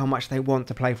 how much they want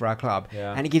to play for our club,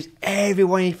 and it gives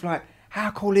everyone like, how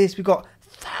cool is this? We've got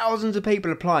thousands of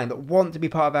people applying that want to be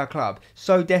part of our club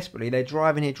so desperately. They're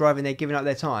driving there, giving up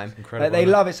their time. Like, they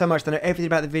love it so much. They know everything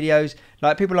about the videos.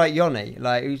 Like people like Yoni,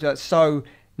 like who's like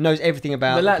knows everything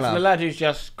about the club. The lad who's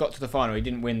just got to the final. He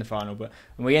didn't win the final, but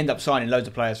and we end up signing loads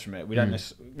of players from it. We don't.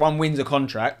 One wins a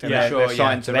contract, and they're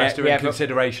signed. The rest are in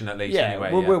consideration at least. Yeah,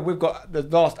 anyway, we've got the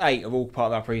last 8 are all part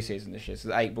of our pre-season this year. So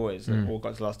the 8 boys that all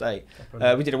got to the last 8.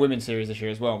 We did a women's series this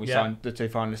year as well. We signed the 2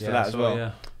 finalists for that as well.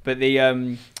 Yeah. But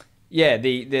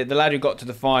the lad who got to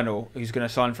the final, who's going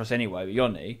to sign for us anyway,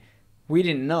 Yoni, we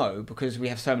didn't know, because we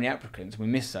have so many applicants, we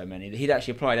missed so many, that he'd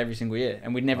actually applied every single year,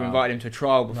 and we'd never invited him to a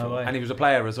trial before. No, and he was a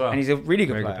player as well. And he's a really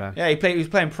good player. Yeah, he was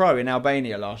playing pro in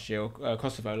Albania last year, or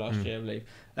Kosovo last year, I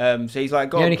believe. So he's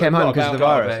like, he only came home because of the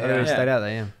virus. He stayed out there.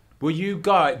 Yeah. Well,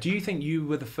 do you think you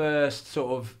were the first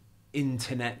sort of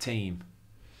internet team?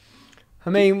 I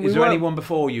mean, is there anyone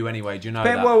before you anyway? Do you know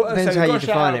that? Well, depends how you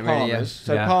define it, really. Yeah.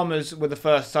 So Palmer's were the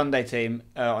first Sunday team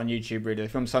on YouTube, really,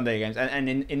 from Sunday games. And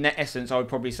in that essence, I would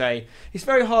probably say it's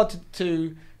very hard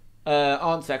to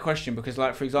answer that question, because,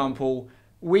 like, for example,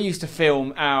 we used to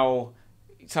film our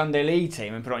Sunday League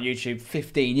team and put it on YouTube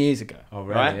 15 years ago. Oh,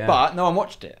 really? Right? Yeah. But no one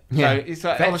watched it. Yeah. So it's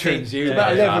like veterans, it's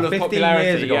about a level of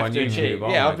popularity 15 years ago you have on to achieve.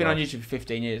 YouTube. Yeah, I've been on YouTube for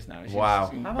 15 years now. Wow.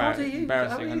 How old are you?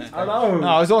 Embarrassing, isn't it? I know. No,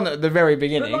 I was on at the very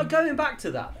beginning. But like, going back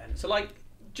to that then, so like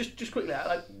just quickly,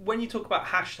 like when you talk about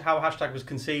how hashtag was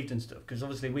conceived and stuff, because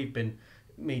obviously we've been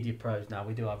media pros now,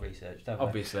 we do our research, don't we?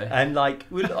 Obviously. And like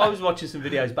I was watching some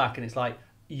videos back, and it's like,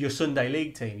 your Sunday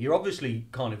League team, you're obviously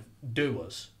kind of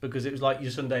do-us, because it was like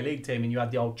your Sunday League team, and you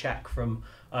had the old check from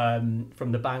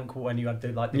the bank when you had the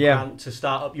grant to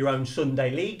start up your own Sunday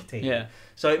League team. Yeah.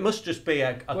 So it must just be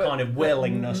a kind of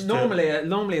willingness.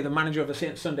 Normally, the manager of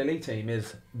a Sunday League team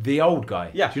is the old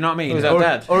guy. Yeah. Do you know what I mean? Or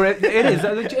dad? Or it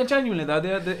is genuinely though.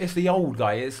 It's the old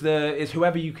guy. It's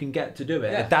whoever you can get to do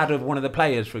it. Yeah. The dad of one of the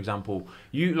players, for example.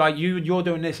 You're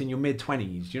doing this in your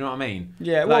mid-20s. Do you know what I mean?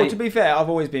 Yeah. Well, to be fair, I've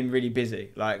always been really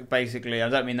busy. Like, basically, I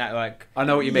don't mean that like. I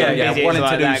know what you mean. Yeah, wanting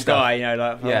to do that stuff. Guy, you know,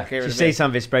 like. Yeah. You see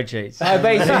some of his spreadsheets.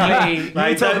 Basically, you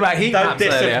were talking about heat maps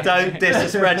earlier. Don't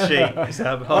diss a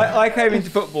spreadsheet. I came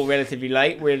into football relatively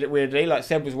late, weirdly. Like,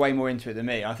 Seb was way more into it than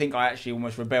me. I think I actually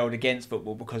almost rebelled against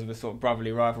football because of a sort of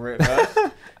brotherly rivalry at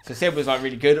first. So Seb was like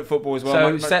really good at football as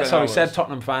well. Seb,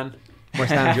 Tottenham fan.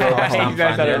 West Ham, West Ham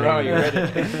fan.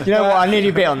 Yeah. You know what? I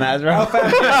nearly bit on that as well.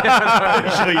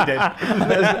 I'm sure you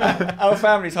did. Our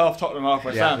family's half Tottenham, half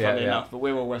West Ham, funnily enough, but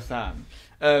we're all West Ham.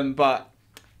 But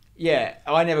yeah,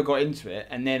 I never got into it,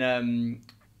 and then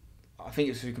I think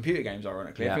it was through computer games,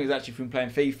 ironically. I think it was actually from playing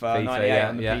FIFA 98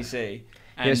 on the PC.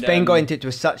 And, Spain got into it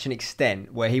to such an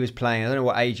extent where he was playing, I don't know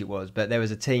what age it was, but there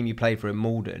was a team you played for in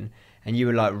Malden, and you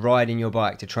were like riding your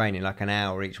bike to training like an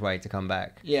hour each way to come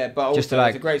back. Yeah, but also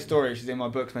it's a great story, which is in my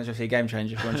book, Spencer and Seb Game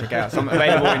Changer, if you want to check out. So I'm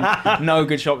available in no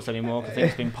good shops anymore because I think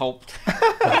it's been pulped.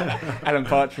 Alan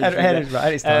Partridge.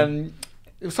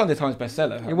 It was Sunday Times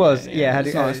bestseller. It was,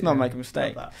 Let's not make a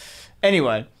mistake.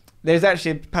 Anyway, there's actually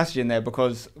a passage in there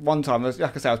because one time, like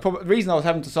I said, the reason I was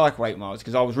having to cycle 8 miles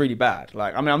because I was really bad.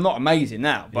 Like, I mean, I'm not amazing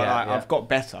now, but I've got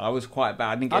better. I was quite bad.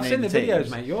 I didn't get I've seen the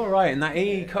videos, mate. You're all right in that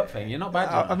EE Cup thing. You're not bad.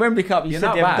 I Wembley Cup. You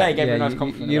said the other day, gave me a nice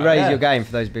compliment. You raised your game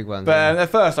for those big ones. But at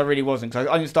first, I really wasn't because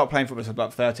I didn't start playing football until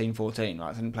about 13, 14. Like,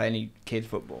 I didn't play any kids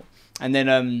football, and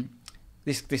then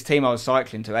this team I was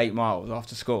cycling to 8 miles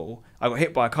after school. I got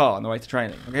hit by a car on the way to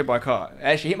training. I got hit by a car.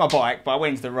 I actually hit my bike, but I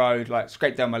went into the road, like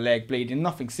scraped down my leg, bleeding.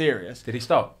 Nothing serious. Did he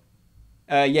stop?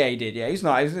 Yeah, he did. Yeah, he was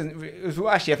nice. It was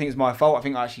actually, I think it was my fault. I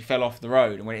think I actually fell off the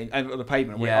road and went over the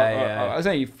pavement. I was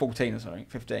only 14 or something,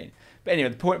 15. But anyway,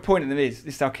 the point of them is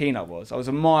this is how keen I was. I was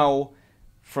a mile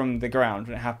from the ground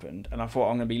when it happened, and I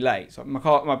thought I'm going to be late. So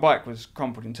my bike was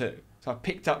crumpled in two. So I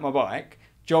picked up my bike,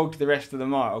 jogged the rest of the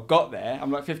mile, got there.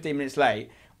 I'm like 15 minutes late.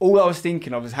 All I was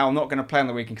thinking of is how I'm not going to play on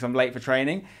the weekend because I'm late for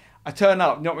training. I turn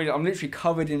up, I'm literally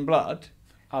covered in blood.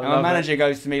 And my manager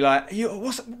goes to me like,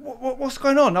 what's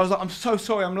going on? And I was like, I'm so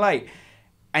sorry I'm late.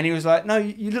 And he was like, no,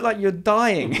 you look like you're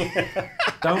dying.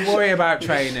 Don't worry about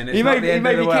training. It's he not the end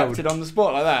of the world. kept it on the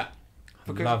spot like that.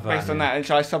 Because based on that,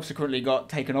 which I subsequently got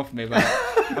taken off me about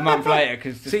a month later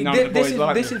because none of the boys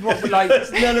liked him. This is what we like.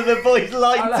 None of the boys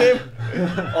liked him.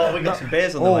 Oh, we got some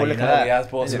beers on the Oh, way. look you at know. that. He has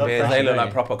bought some Love beers. fresh They look beer.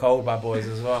 like proper cold bad boys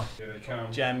as well.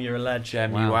 Jem, you're a legend.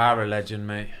 Jem, Wow. you are a legend,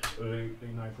 mate. No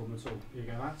problem at all. Here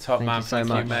you go, man. Top Thank man, you so thank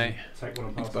you, much. mate. Take one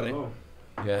and pass buddy. it along.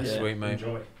 Yeah, sweet, mate.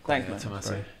 Enjoy. Thanks, Yeah, man.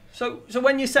 Tomasi. So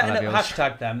when you're setting I up love yours.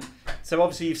 hashtag then, so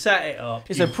obviously you've set it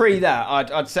up. So pre that,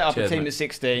 I'd set up Cheers, a team mate. at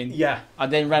 16. Yeah. I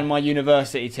then ran my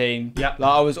university team. Yeah. Like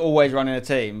I was always running a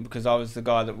team because I was the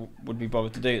guy that would be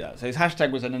bothered to do that. So his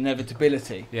hashtag was an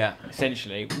inevitability. Yeah.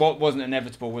 Essentially, what wasn't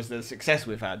inevitable was the success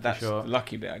we've had. That's sure. the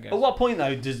lucky bit, I guess. At what point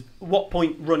though what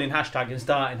point running hashtag and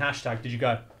starting hashtag did you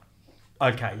go,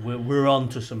 okay, we're on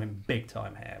to something big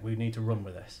time here. We need to run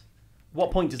with this.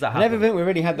 What point does that I happen? never think we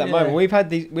really had that Yeah. moment. We've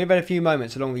had a few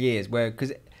moments along the years where, because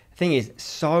the thing is,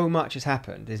 so much has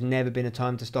happened. There's never been a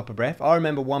time to stop a breath. I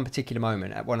remember one particular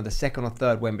moment at one of the second or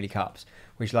third Wembley Cups,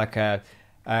 which is like a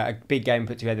big game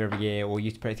put together every year, or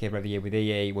used to put it together every year with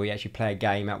EE, where you actually play a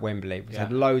game at Wembley. We've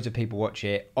had loads of people watch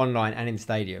it online and in the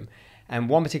stadium. And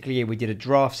one particular year we did a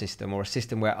draft system, or a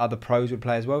system where other pros would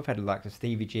play as well. We've had like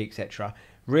Stevie G, etc.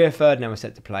 Rio Ferdinand was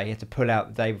set to play. He had to pull out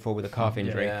the day before with a calf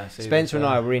injury. Yeah, see Spencer this,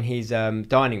 and I were in his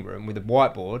dining room with a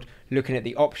whiteboard looking at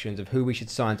the options of who we should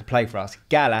sign to play for us,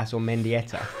 Gallas or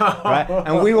Mendieta. Right?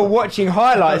 And we were watching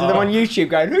highlights of them on YouTube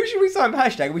going, who should we sign for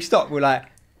hashtag? We stopped. We were like,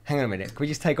 hang on a minute. Can we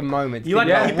just take a moment to You think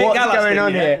had- about you picked what's Gallas, going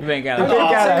on didn't you? here? We ain't We Gallas.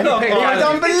 picked Gallas. come It on. was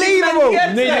unbelievable.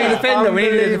 We needed a defender. We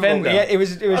needed a defender. Yeah, it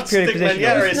was purely stick positional.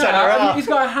 Mendieta in centre half. He's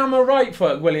got a hammer right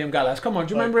foot, William Gallas. Come on,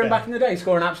 do you remember him Okay. back in the day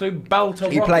scoring an absolute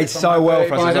belter? He rocket played from so that well very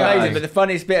for us It was as well. amazing, but the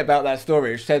funniest bit about that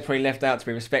story, which Seb's probably left out to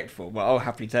be respectful, but I'll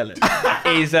happily tell it,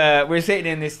 is we're sitting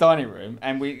in this dining room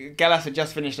and Gallas had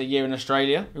just finished a year in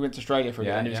Australia. We went to Australia for a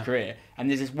bit end of his career. And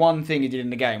there's this one thing he did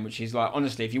in the game, which is like,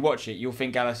 honestly, if you watch it, you'll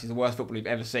think Gallas is the worst footballer you've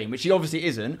ever seen, which he obviously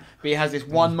isn't, but he has this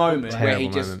one moment where he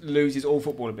Terrible just moment. loses all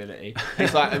football ability.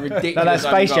 It's like a ridiculous Like that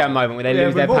Space own Jam goal. moment where they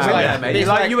lose their we've all power. seen that, mate. It's It's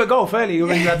like like- you were golf earlier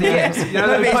when you had the You know,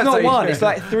 but it's putts not that you one. should. It's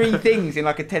like three things in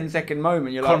like a 10-second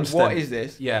moment. You're like, Constant. what is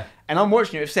this? Yeah. And I'm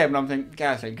watching it with Seb, and I'm thinking,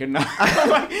 Gallas ain't good enough.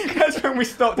 That's when we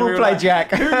stopped. and We'll we were play like,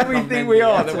 Jack. Who do we think we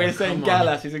are that we're Come saying on.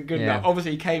 Gallas isn't good Yeah. enough?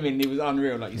 Obviously, he came in, he was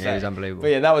unreal, like you Yeah, said. it was unbelievable.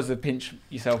 But yeah, that was the pinch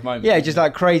yourself moment. Yeah, just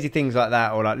like crazy things like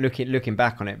that, or like looking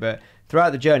back on it. But throughout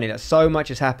the journey, like so much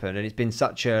has happened, and it's been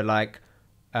such a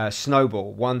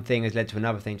snowball. One thing has led to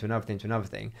another thing, to another thing, to another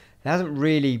thing. There hasn't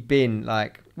really been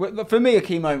like. Well, for me, a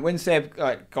key moment when Seb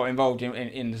got involved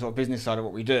in the sort of business side of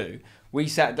what we do, we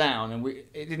sat down and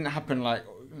it didn't happen like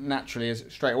naturally as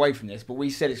straight away from this, but we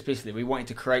said explicitly we wanted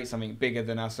to create something bigger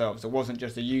than ourselves. It wasn't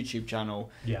just a YouTube channel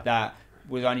that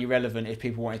was only relevant if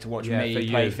people wanted to watch me for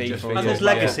play you, FIFA. just for or And there's Yeah.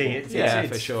 legacy. It's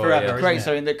for sure, forever. yeah. Isn't create it?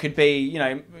 something that could be, you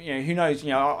know, who knows?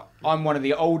 You know, I'm one of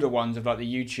the older ones of like the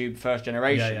YouTube first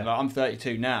generation. Yeah. Like, I'm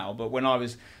 32 now, but when I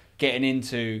was getting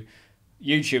into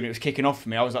YouTube and it was kicking off for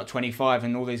me, I was like 25,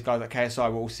 and all these guys at KSI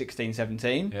were all 16,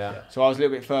 17. Yeah. So I was a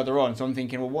little bit further on. So I'm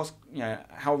thinking, well,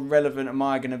 how relevant am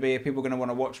I going to be? Are people going to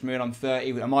want to watch me when I'm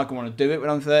 30? Am I going to want to do it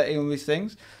when I'm 30? All these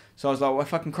things. So I was like, well,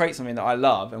 if I can create something that I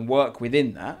love and work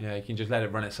within that, Yeah, you can just let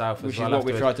it run itself. which as is well what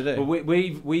we've tried afterwards. to do.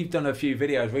 Well, we've done a few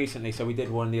videos recently. So we did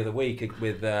one the other week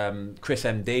with Chris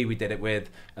MD. We did it with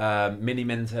Mini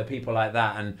Minter, people like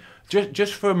that, and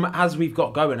just from as we've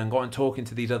got going and gotten talking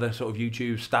to these other sort of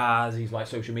YouTube stars, these like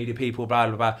social media people, blah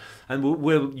blah blah,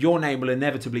 and your name will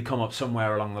inevitably come up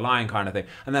somewhere along the line, kind of thing.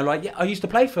 And they're like, yeah, I used to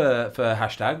play for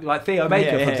hashtag, like Theo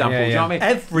Baker, for example. Do you know what I mean?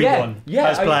 Everyone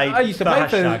has played I used to for play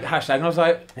hashtag. for hashtag, and I was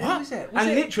like, what? Was it?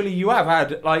 And literally, you have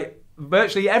had like.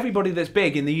 Virtually everybody that's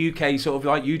big in the UK sort of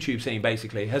like YouTube scene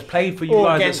basically has played for you Or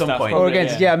guys at against some us, point. probably. Or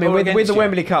against, Yeah. I mean, Or with the against you.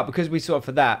 Wembley Cup, because we sort of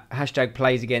for that hashtag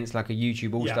plays against like a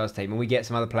YouTube All Stars team, and we get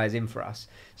some other players in for us.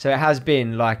 So it has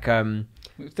been like,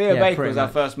 Theo Yeah, Baker pretty was our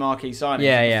much. first marquee signing.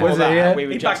 Yeah, yeah. Before Was it, that, yeah? we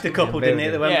were He just, backed a couple, Yeah, didn't he,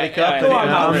 at the very Wembley good. Cup? Yeah, Go yeah,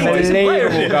 on, yeah. Malfoy.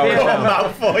 Unbelievable goal. Go on,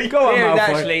 Malfoy. Go on, Theo is Malfoy.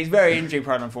 actually, he's very injury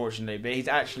prone, unfortunately, but he's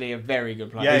actually a very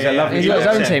good player. Yeah, He's a lovely He's got his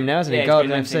Yeah. own team now, hasn't he? Yeah,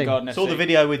 Garden he's been FC. Garden Saw the FC.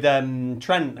 video with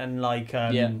Trent and like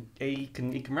Yeah. he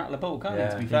can rattle a ball, can't Yeah.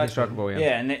 he? To be He fair, He can strike a ball, yeah.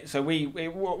 Yeah, and so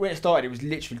when it started, it was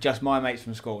literally just my mates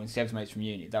from school and Seb's mates from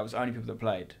uni. That was the only people that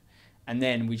played. And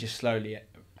then we just slowly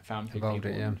found people, Evolved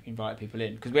it, yeah. and invited people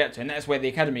in. Because we had to, and that's where the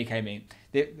academy came in.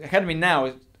 The academy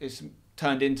now is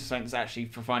turned into something that's actually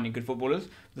for finding good footballers.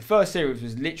 The first series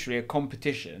was literally a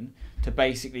competition to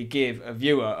basically give a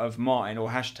viewer of mine or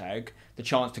hashtag the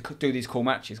chance to do these cool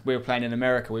matches. We were playing in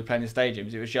America, we were playing in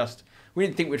stadiums. It was just, we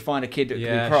didn't think we'd find a kid that could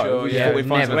Yeah, be pro. sure, we just yeah. thought we'd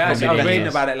find Never someone could be I was business. reading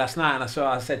about it last night, and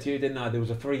I said to you, didn't I? There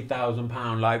was a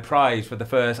 £3,000 like prize for the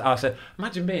first. I said,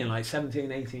 imagine being like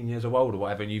 17, 18 years old or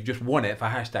whatever, and you've just won it for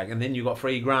hashtag, and then you got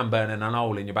 £3,000 burning a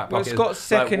hole in your back Well, pocket. Scott's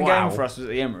second Like, wow. game for us was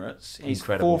at the Emirates. His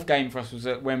Incredible. fourth game for us was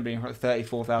at Wembley in front of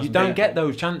 34,000. You don't get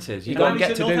those chances. You You don't don't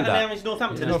get to do that. Now he's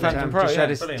Northampton. Yeah. isn't he? Northampton Pro,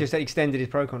 just, yeah. just extended his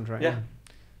pro contract. Yeah.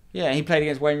 Yeah, he played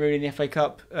against Wayne Rooney in the FA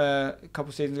Cup a couple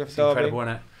of seasons ago for It's Derby. incredible,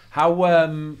 isn't it?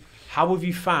 How have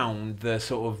you found the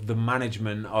sort of the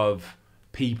management of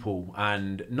people,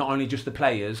 and not only just the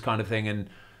players kind of thing, and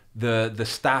the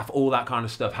staff, all that kind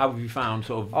of stuff? How have you found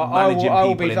sort of managing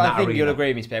people in that I think arena? you'll agree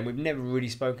with me, Spen. We've never really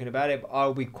spoken about it, but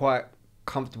I'll be quite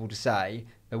comfortable to say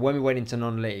that when we went into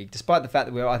non-league, despite the fact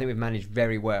that I think we've managed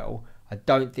very well, I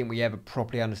don't think we ever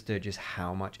properly understood just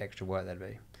how much extra work there'd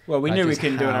be. Well, we knew we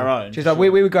couldn't do it on our own. Just like we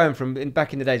were going from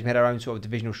back in the days, we had our own sort of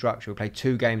divisional structure. We played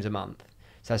 2 games a month,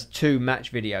 so that's 2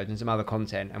 match videos and some other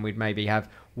content, and we'd maybe have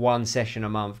 1 session a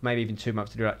month, maybe even 2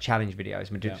 months to do like challenge videos,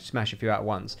 and we'd just smash a few out at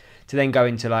once. To then go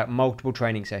into like multiple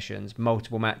training sessions,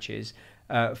 multiple matches,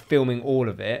 filming all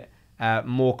of it,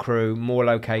 more crew, more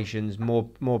locations,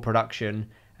 more production.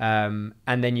 And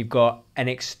then you've got an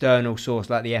external source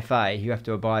like the FA who have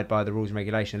to abide by the rules and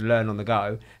regulations, learn on the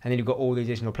go. And then you've got all the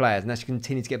additional players. And that's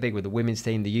continued to get big with the women's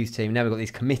team, the youth team. Now we've got these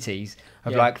committees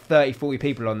of like 30, 40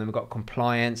 people on them. We've got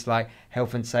compliance, like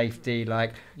health and safety,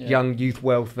 like young youth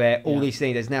welfare, all these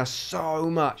things. There's now so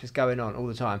much that's going on all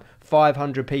the time.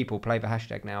 500 people play for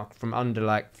hashtag now, from under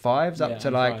like 5s up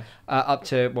to like up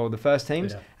to the first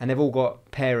teams, and they've all got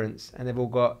parents, and they've all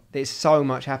got. There's so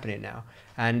much happening now,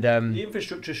 and the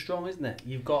infrastructure's strong, isn't it?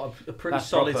 You've got a pretty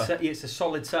solid. It's a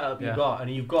solid setup you've got,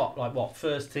 and you've got like what,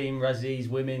 first team, resis,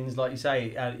 women's, like you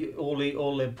say, all the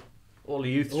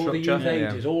youth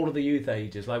structure, all of the youth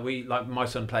ages. Like my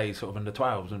son plays sort of under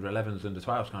 12s, under 11s, under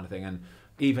 12s kind of thing, and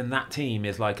even that team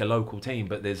is like a local team,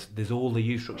 but there's all the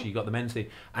youth structure. You got the men's team,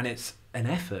 and it's an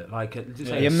effort. Like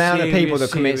the amount of people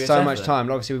that commit so much effort. time.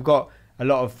 Like, obviously, we've got a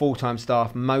lot of full-time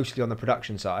staff, mostly on the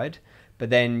production side,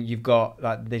 but then you've got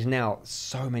like there's now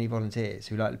so many volunteers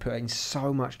who like put in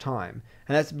so much time,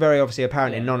 and that's very obviously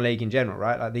apparent in non-league in general,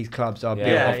 right? Like these clubs are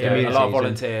built off communities. A lot of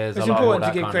volunteers. It's important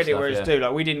to give credit where it's due.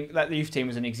 Like we didn't. Like the youth team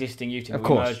was an existing youth team Of that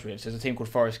we course. merged with. So there's a team called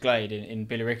Forest Glade in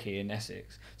Billericay in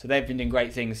Essex. So they've been doing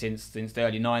great things since the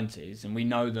early 90s, and we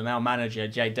know them. Our manager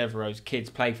Jay Devereaux's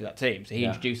kids play for that team, so he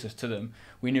introduced us to them.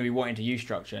 We knew we wanted a youth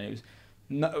structure, and it was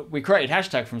we created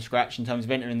hashtag from scratch in terms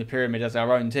of entering the pyramid as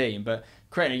our own team, but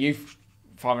creating a youth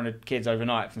 500 kids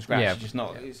overnight from scratch is just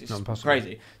not. It's not impossible.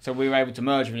 crazy. So we were able to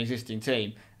merge with an existing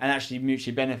team and actually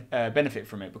mutually benefit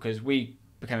from it, because we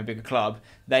became a bigger club.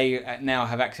 They now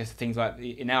have access to things like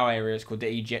in our area it's called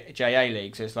the EJA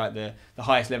League, so it's like the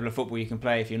highest level of football you can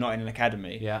play if you're not in an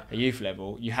academy, a youth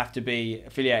level. You have to be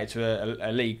affiliated to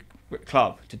a league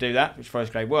club to do that, which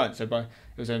Forest Glade weren't. So it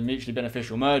was a mutually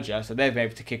beneficial merger. So they've been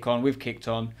able to kick on. We've kicked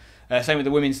on. Same with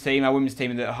the women's team. Our women's team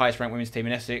is the highest ranked women's team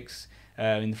in Essex,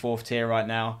 in the 4th tier right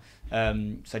now.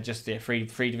 So just three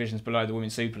divisions below the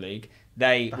Women's Super League.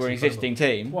 They were an existing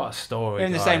team. What a story! They're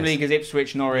in the same league as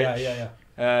Ipswich, Norwich,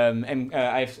 Cambridge,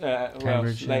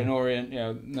 Leyton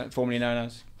Orient, formerly known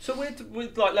as. So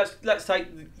with like let's take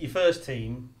your first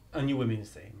team and your women's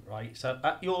team, right? So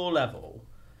at your level,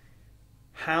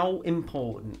 how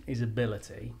important is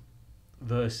ability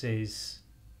versus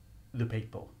the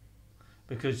people?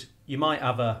 Because you might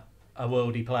have a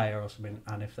worldie player or something,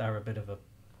 and if they're a bit of a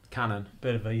cannon,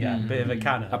 bit of a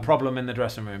cannon, a problem in the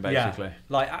dressing room, basically. Yeah.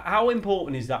 Like, how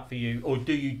important is that for you, or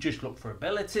do you just look for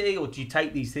ability, or do you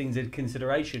take these things into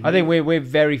consideration? I think we're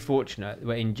very fortunate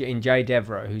in Jay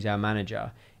Devereaux, who's our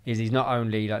manager. He's not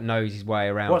only like knows his way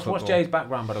around. What's Jay's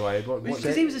background, by the way?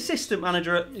 Because he was assistant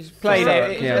manager at. He's played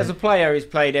as a player. He's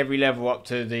played every level up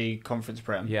to the Conference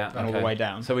Prem, and all the way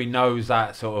down. So he knows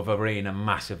that sort of arena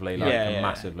massively,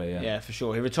 massively. Yeah, for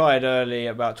sure. He retired early,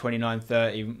 about 29,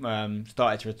 30.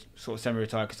 Started to sort of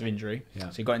semi-retire because of injury. Yeah.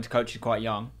 So he got into coaching quite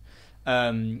young.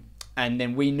 And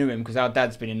then we knew him because our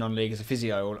dad's been in non-league as a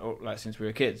physio or like since we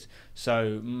were kids.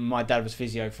 So my dad was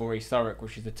physio for East Thurrock,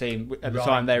 which is the team at the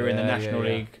time they were in the National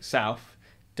League South.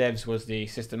 Devs was the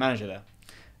assistant manager there,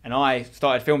 and I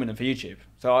started filming them for YouTube.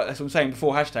 So that's what I'm saying.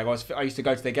 Before hashtag, I used to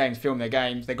go to their games, film their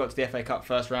games. They got to the FA Cup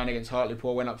first round against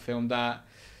Hartlepool. Went up, filmed that.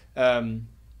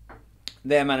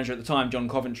 Their manager at the time, John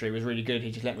Coventry, was really good. He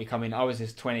just let me come in. I was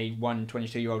this 21,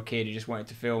 22-year-old kid who just wanted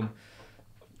to film.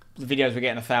 The videos were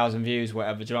getting 1,000 views,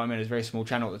 whatever. Do you know what I mean? It was a very small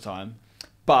channel at the time.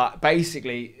 But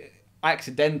basically,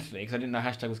 accidentally, because I didn't know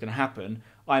hashtag was going to happen,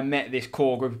 I met this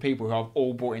core group of people who I've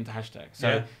all brought into hashtag.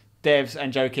 So Devs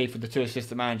and Joe Keefe were the 2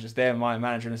 assistant managers. They're my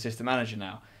manager and assistant manager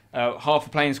now. Half the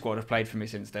playing squad have played for me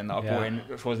since then that I brought in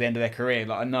towards the end of their career.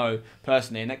 Like I know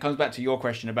personally, and that comes back to your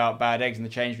question about bad eggs in the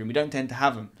change room. We don't tend to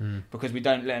have them because we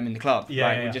don't let them in the club.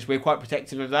 We're quite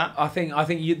protective of that. I think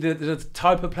the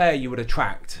type of player you would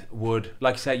attract would,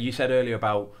 like you said earlier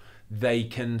about they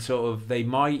could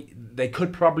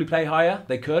probably play higher.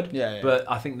 They could, but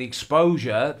I think the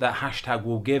exposure that hashtag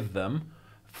will give them,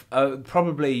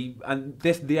 probably, and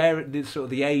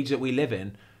the age that we live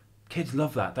in. Kids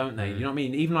love that, don't they? You know what I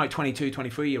mean? Even like 22,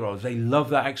 23-year-olds, they love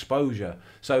that exposure.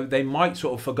 So they might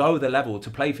sort of forgo the level to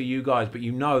play for you guys, but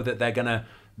you know that they're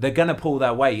gonna pull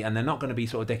their weight, and they're not going to be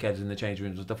sort of dickheads in the change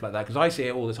rooms and stuff like that. Because I see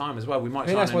it all the time as well. We might. I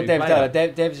think that's what Dev's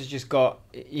done. Dev's has just got.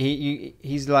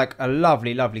 He's like a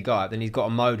lovely guy. Then he's got a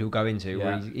mode he'll go into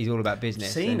where he's all about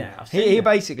business. He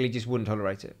basically just wouldn't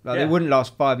tolerate it. Like they wouldn't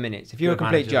last 5 minutes. If you're a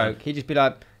complete joke, he'd just be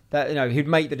like. That he'd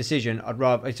make the decision.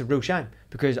 It's a real shame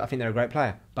because I think they're a great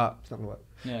player, but it's not going to work.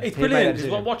 Yeah. It's brilliant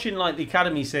because watching like the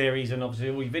academy series and obviously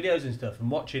all your videos and stuff, and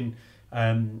watching,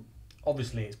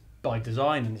 obviously it's by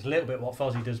design and it's a little bit what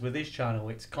Fozzie does with his channel.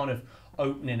 It's kind of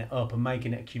opening it up and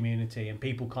making it a community, and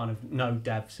people kind of know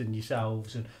Devs and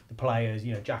yourselves and the players,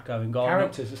 Jacko and Gardner.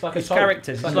 Characters. It's like it's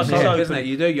characters. It's like a soap, isn't it?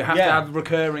 You have to have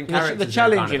recurring characters. The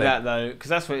challenge of that though, because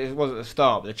that's what it was at the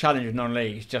start. But the challenge of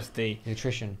non-league is just the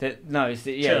nutrition.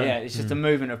 It's just the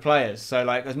movement of players. So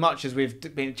like as much as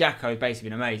we've been, Jacko's basically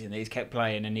been amazing. That he's kept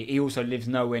playing, and he also lives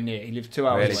nowhere near. He lives 2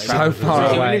 hours away. So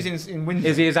far away. He lives in Windsor.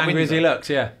 Is he as angry as he looks?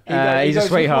 Yeah. He's a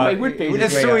sweetheart. He would be. He's a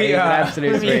sweetheart. He's an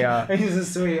absolute sweetheart. He's a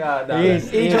sweetheart.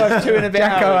 He drives 2 and a bit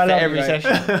hours to every mate.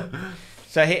 session.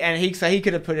 So he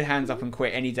could have put his hands up and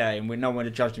quit any day, and no one would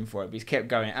have judged him for it. But he's kept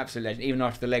going, absolute legend, even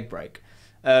after the leg break.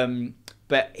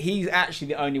 But he's actually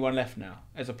the only one left now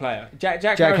as a player. Jack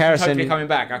Harrison's hopefully coming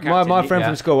back. My friend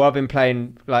from school, I've been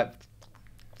playing like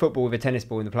football with a tennis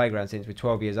ball in the playground since we're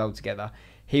 12 years old together.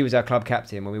 He was our club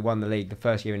captain when we won the league, the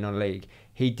first year in non-league.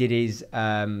 He did his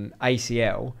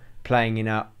ACL playing in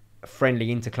a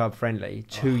interclub friendly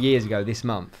 2 years ago this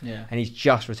month, and he's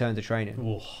just returned to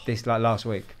training this last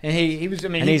week. And he was, I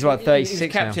mean, he's like 36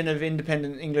 he's captain now. of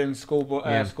Independent England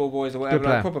schoolboys or whatever,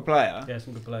 like, proper player. Yeah,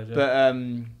 some good players. But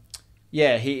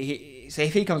so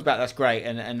if he comes back, that's great.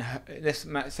 And let's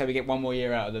say we get 1 more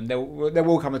year out of them. There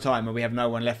will come a time where we have no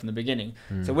one left from the beginning.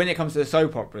 So when it comes to the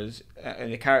soap operas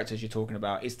and the characters you're talking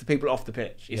about, it's the people off the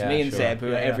pitch. It's me and Seb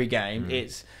who are every game.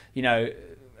 It's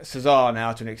Cesar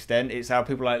now to an extent. It's our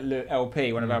people like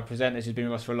LP, one of our presenters who's been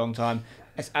with us for a long time.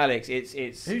 It's Alex. It's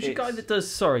who's the guy that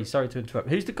does? Sorry to interrupt.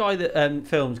 Who's the guy that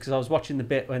films? Because I was watching the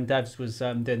bit when Devs was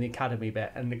doing the academy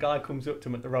bit, and the guy comes up to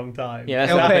him at the wrong time. Yeah,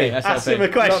 that's LP. That's him a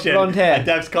question. Blonde hair. And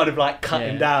Devs kind of like cut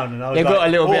him down, and I was They've like, got a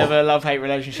little bit of a love-hate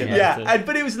relationship.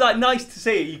 But it was like nice to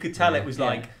see it. You could tell it was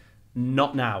like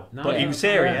not now, but he was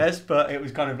serious. But it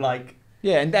was kind of like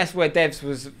and that's where Devs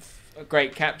was a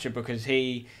great capture because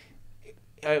he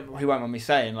won't mind me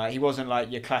saying, like, he wasn't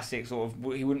like your classic sort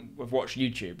of. He wouldn't have watched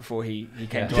YouTube before he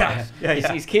came to us.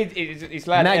 His kid, his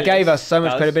lad. And that Ellis gave us so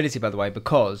much does. credibility, by the way,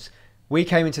 because we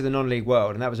came into the non-league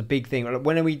world, and that was a big thing.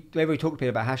 Whenever we talk to people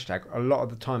about hashtag, a lot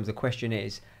of the times the question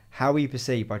is, how are you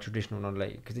perceived by traditional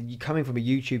non-league? Because you're coming from a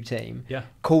YouTube team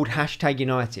called Hashtag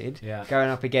United, going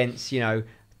up against teams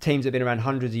that have been around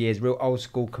hundreds of years, real old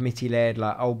school committee-led,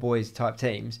 like old boys type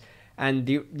teams. And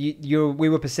we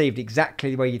were perceived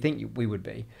exactly the way you think we would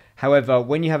be. However,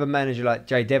 when you have a manager like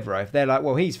Jay Devereaux, if they're like,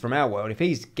 well, he's from our world, if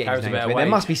he's getting his name to it, there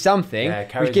must be something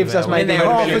which gives us maybe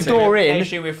half a door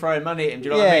in. We're throwing money at him. Do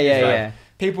you know what I mean?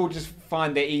 People just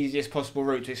find the easiest possible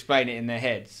route to explain it in their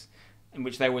heads, in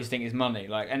which they always think is money.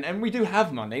 Like, and we do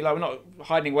have money. Like, we're not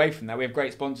hiding away from that. We have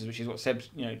great sponsors, which is what Sebs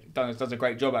does a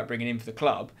great job at bringing in for the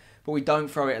club. But we don't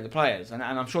throw it at the players, and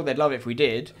I'm sure they'd love it if we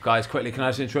did. Guys, quickly, can I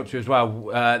just interrupt you as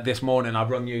well? This morning I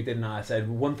rung you, didn't I? I said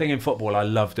one thing in football I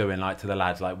love doing, like to the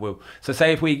lads, like so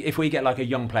say if we get like a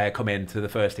young player come in to the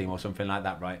first team or something like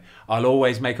that, right? I'll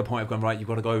always make a point of going, right, you've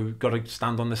got to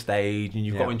stand on the stage and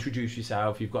you've got to introduce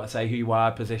yourself, you've got to say who you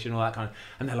are, position, all that kind of.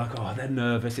 And they're like, oh, they're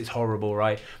nervous, it's horrible,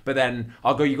 right? But then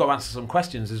I'll go, you've got to answer some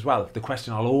questions as well. The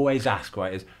question I'll always ask,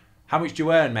 right, is, how much do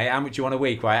you earn, mate? How much do you want a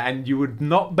week, right? And you would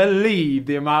not believe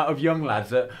the amount of young lads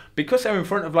that, because they're in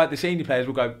front of like the senior players,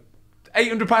 will go,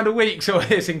 £800 a week. So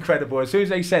it's incredible. As soon as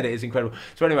they said it, it's incredible.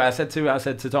 So anyway, I said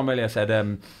to Tom earlier, I said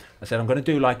I'm going to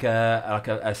do like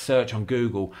a search on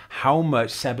Google how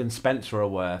much Seb and Spencer are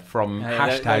worth from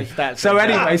hashtag. So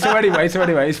anyway,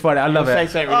 it's funny. I love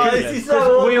it. this is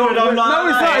so we all awkward. I'm like, no,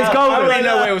 it's not. It's golden. I already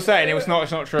know what he was saying. It's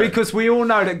not true. Because we all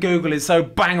know that Google is so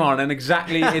bang on and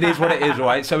exactly it is what it is,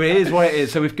 right? So it is what it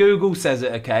is. So if Google says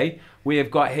it, okay, we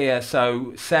have got here.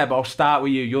 So Seb, I'll start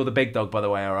with you. You're the big dog, by the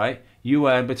way, all right? you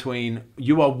are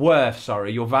worth,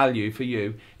 your value for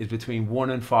you is between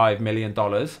 $1 and $5 million.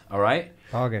 All right.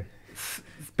 Bargain.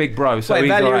 Big bro. So Wait, he's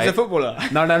value all right. as a footballer?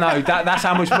 No. That's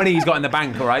how much money he's got in the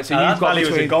bank. All right. So you've got value as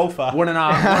a between golfer.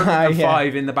 1.5 and Yeah.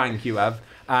 5 in the bank. You have.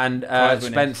 And Prize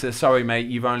winnings. Spencer, sorry mate,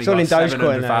 you've only It's all got in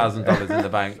Dogecoin now. $700,000 in the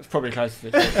bank. It's probably close to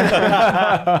this.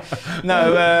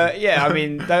 No, yeah, I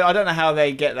mean, I don't know how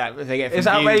they get that. If they get It's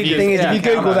from outrageous. views. The thing is, Yeah, if you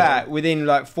Google come on. that, within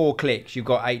like 4 clicks, you've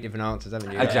got 8 different answers,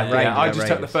 haven't you? Exactly. Like, Yeah. I just took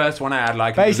the outrageous. first one I had.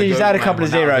 Like Basically, it was just add a Google couple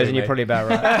of one, that'll zeros do and you're me. probably about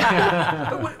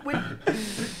right.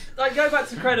 But like, go back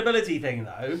to the credibility thing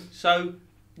though. So,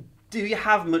 do you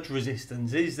have much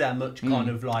resistance? Is there much kind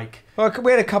of like? Well,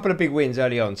 we had a couple of big wins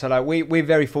early on, so like we're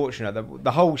very fortunate that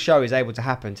the whole show is able to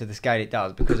happen to the scale it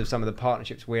does because of some of the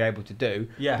partnerships we're able to do,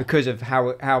 because of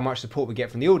how much support we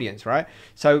get from the audience, right?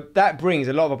 So that brings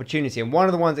a lot of opportunity. And one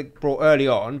of the ones that brought early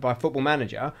on by Football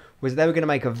Manager was they were going to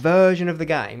make a version of the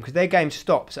game, because their game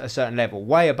stops at a certain level,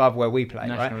 way above where we play,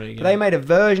 National right? League, But they made a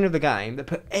version of the game that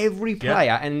put every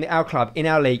player in our club, in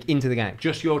our league, into the game.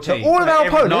 Just your So team. all of our Every-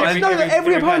 opponents, every- every every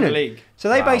player in the opponent. league. So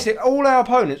they Wow. basically, all our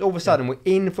opponents, all of a sudden, were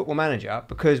in Football Manager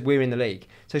because we're in the league.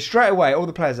 So straight away, all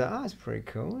the players are, that's pretty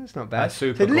cool. That's not bad. That's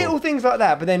super So cool. little things like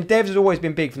that. But then devs has always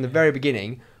been big from the very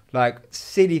beginning. Like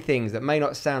silly things that may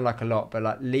not sound like a lot, but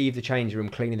like leave the change room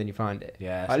cleaner than you find it.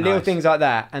 Yeah, it's like little nice. things like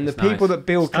that. And It's the people nice. that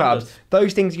build Standard. clubs,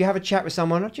 those things, you have a chat with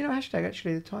someone. Do you know hashtag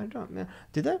actually the timed up? Yeah.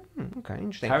 Did they? Okay,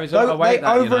 interesting. Carries on So away they,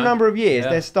 that, you over a know. number of years,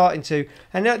 Yeah. they're starting to,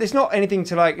 and there's not anything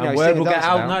to like, you know, And sing word and will get dance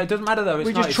out. about. No, it doesn't matter though. It's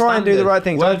We not, just it's try and do the standard. right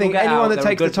things. Word I will think get anyone out, that they're a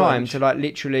takes the good time bunch. to like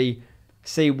literally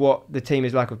see what the team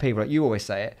is like with people, like you always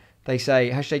say it. They say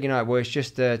hashtag United, well, it's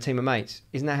just a team of mates.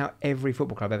 Isn't that how every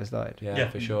football club ever started? Yeah,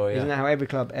 for sure. Isn't Yeah. that how every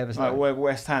club ever Like started?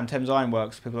 West Ham, Thames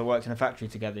Ironworks, people that worked in a factory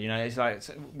together. You know, it's like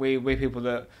we're people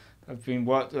that have been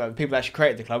worked. Like, people that actually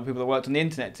created the club, people that worked on the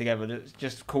internet together. That's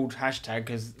just called hashtag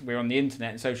because we're on the internet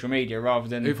and social media rather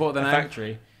than Who thought the a name?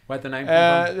 factory. Where'd the name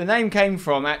come from? The name came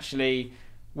from actually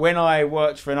when I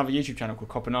worked for another YouTube channel called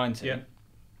Copper 90. Yeah.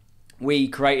 We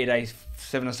created a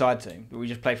 7-a-side team that we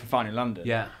just played for fun in London.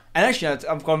 Yeah. And actually,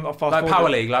 I've gone fast Like forward. Power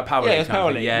League, like Power League. Yeah, it's kind of Power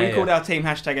thing. League. Yeah, we yeah. called our team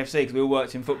hashtag FC because we all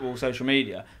worked in football social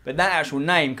media. But that actual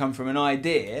name come from an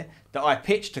idea that I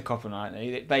pitched to Copper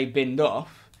 90 that they binned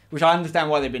off, which I understand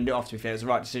why they binned it off, to be fair, it was the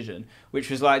right decision, which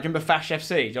was like, do you remember Fash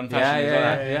FC? John Fash? Yeah, was yeah, like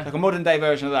that. yeah, yeah. Like a modern day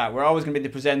version of that, where I was going to be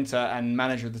the presenter and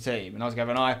manager of the team, and I was going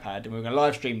to have an iPad, and we were going to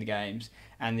live stream the games.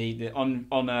 And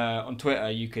on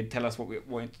Twitter, you could tell us what we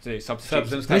wanted to do.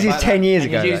 Substitutes and stuff This is like 10 that. years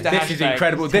And you ago, use though. the This is hashtag.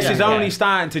 incredible. This is Yeah. only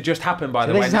starting to just happen, by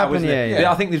the So way. this is now, happening, isn't it? yeah,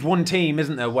 yeah. I think there's one team,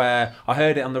 isn't there, where I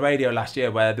heard it on the radio last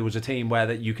year, where there was a team where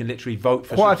that you can literally vote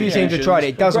for. Quite a few teams have tried it.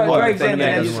 It doesn't work. Gravesend It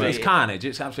doesn't and work. It's carnage.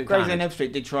 It's absolute Graves carnage. and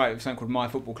Street did try it with something called My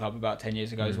Football Club about 10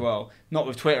 years ago as well. Not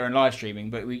with Twitter and live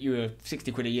streaming, but you were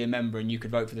 £60 a year member and you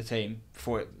could vote for the team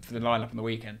for the lineup on the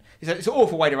weekend. It's an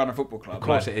awful way to run a football club. Of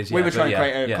course it is, We yeah, were but trying to yeah,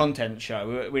 create a yeah. content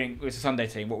show. It was a Sunday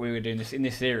team, what we were doing in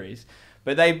this series.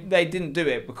 But they didn't do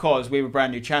it because we were a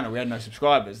brand new channel. We had no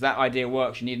subscribers. That idea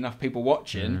works. You need enough people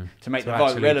watching to make To the vote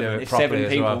actually do relevant. it If properly 7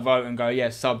 as people well. vote and go,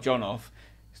 yes, sub John off,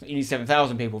 you need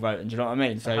 7,000 people voting. Do you know what I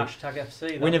mean? So Hashtag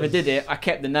FC. we never did it. I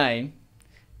kept the name.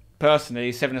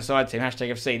 Personally, 7-a-side team,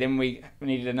 hashtag FC. Then we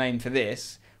needed a name for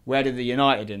this. We added the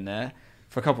United in there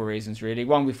for a couple of reasons, really.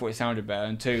 One, we thought it sounded better.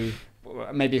 And two,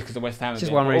 maybe because of West Ham. Just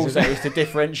bit, one but reason. Also, it was to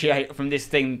differentiate from this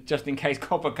thing, just in case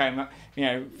Copper came up, for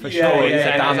Yeah, sure. yeah,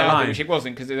 yeah, down the line. Which it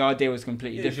wasn't, because the idea was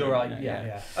completely different. You're right. you know,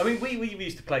 Yeah. I mean, we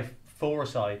used to play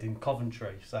 4-a-side in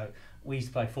Coventry, so we used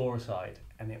to play 4-a-side,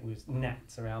 and it was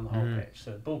nets around the whole pitch,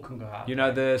 so the ball couldn't go out. You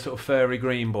know the sort of furry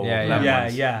green ball. Yeah, them Yeah,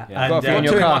 ones? yeah. Got a And, few in I've your got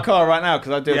two in car. my car right now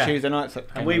because I do Yeah. a Tuesday night.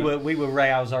 and we were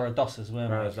Real Zaradosas,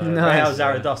 weren't we? Nice. Real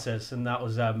Zaradosas, and that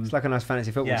was It's like a nice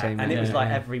fantasy football yeah, team. and it yeah. was like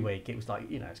every week. It was like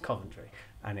it's Coventry,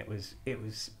 and it was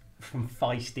from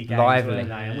feisty games. Lively. weren't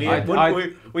they?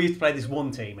 And we used to play this one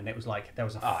team, and it was like there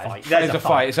was a fight. There's a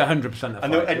fight. It's 100% a fight.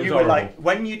 And, It and was you were horrible. like,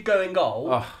 when you'd go in goal,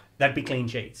 Oh. there'd be clean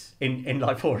sheets in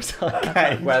like 4-a-side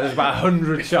games. Where there's about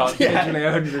 100 shots, Yeah. literally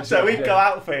 100 shots. So we'd yeah. go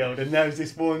outfield, and there was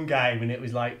this one game, and it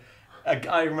was like,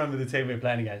 I remember the team we were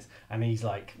playing against, and he's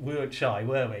like, we weren't shy,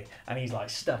 were we? And he's like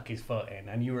stuck his foot in,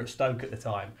 and you were at Stoke at the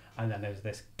time, and then there was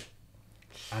this,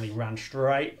 and he ran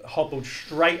hobbled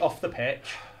straight off the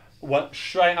pitch, went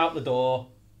straight out the door,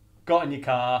 got in your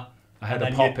car. I had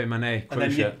and a then pop in my knee. And then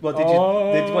Cruciate. what did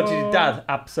your dad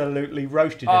absolutely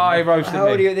roasted him? I roasted How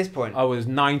old are me. you at this point? I was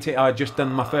 90. I had just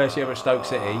done my first year at Stoke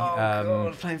City.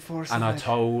 God, playing 4-a-side. And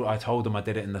I told them I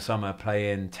did it in the summer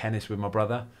playing tennis with my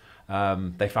brother.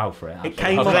 They fell for it. It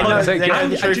came absolutely. on. They know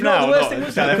the truth now.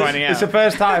 They're finding out. It's the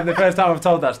first time I've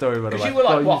told that story. By the Because way, you were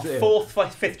like, what, Yeah.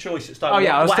 fourth, fifth choice at Stoke? Oh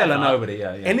yeah, I was still a whatever. nobody.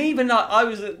 Yeah, yeah. And even like I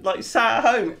was like sat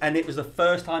at home, and it was the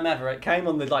first time ever. It came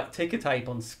on the like ticker tape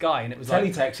on Sky, and it was like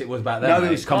Teletext it was back then. no, mate.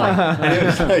 it was Come Sky. on. And it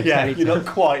was like, yeah, you're not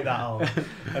quite that old.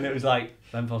 And it was like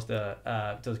Ben Foster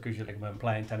does cruciate ligament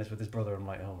playing tennis with his brother. I'm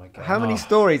like, oh my god. How many Oh.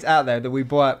 stories out there that we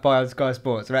buy on Sky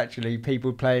Sports are actually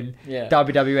people playing Yeah.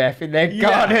 WWF in their Yeah.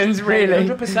 gardens, really?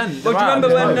 100%. Well, do you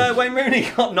remember when Wayne Rooney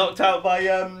got knocked out by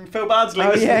Phil Bardsley? Oh,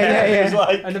 wasn't yeah, it? yeah, It was yeah.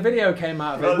 like, And the video came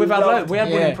out of I it. We had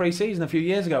one Yeah. in pre-season a few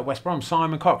years ago at West Brom.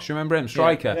 Simon Cox, do you remember him?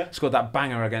 Striker. Yeah. Scored that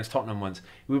banger against Tottenham once.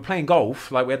 We were playing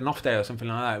golf, like we had an off day or something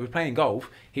like that. We were playing golf.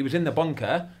 He was in the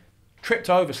bunker,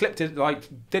 tripped over, slipped his, like,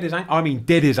 did his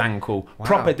ankle. Wow.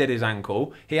 Proper did his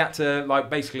ankle. He had to, like,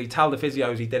 basically tell the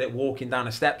physios he did it walking down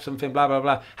a step, something, blah, blah,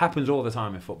 blah. Happens all the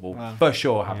time in football. Wow. For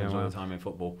sure happens Yeah, all wow. the time in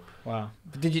football. Wow.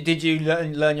 Did you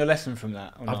learn your lesson from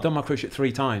that? Or I've not? done my cruciate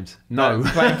 3 times. No.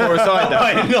 Playing for a side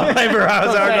though. not playing for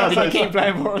hours. Did you keep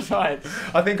playing for a side?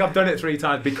 I think I've done it 3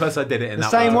 times because I did it in The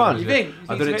that same one? You think?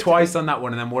 I've done it twice on that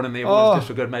one and then one on the other Oh. ones just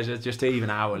for good measure, just to even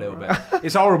it out a little bit.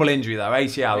 It's a horrible injury though,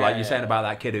 ACL, like Yeah, you're saying yeah. about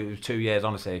that kid who was 2 years,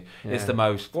 honestly. It's Yeah. the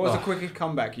most... What was the oh. quickest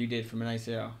comeback you did from an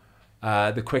ACL?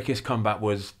 The quickest comeback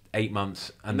was 8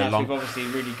 months and the That's long... with obviously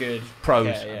really good Pros,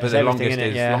 care, but yeah. the Everything longest in it,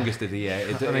 is yeah. longest of the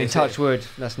year. I mean, touch wood.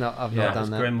 I've Yeah. not It It done was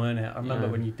that. grim, wasn't it? I remember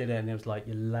Yeah. when you did it, and it was like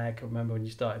your leg. I remember when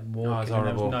you started walking, it's and there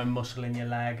horrible. was no muscle in your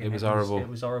leg. And It was horrible. It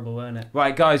was horrible, wasn't it?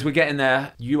 Right, guys, we're getting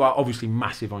there. You are obviously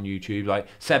massive on YouTube. Like,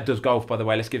 Seb does golf, by the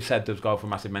way. Let's give Seb does golf a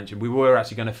massive mention. We were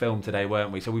actually going to film today,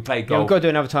 weren't we? So we played Yeah, golf. we've got to do it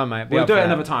another time, mate. Be We'll up do for it that.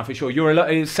 another time for sure.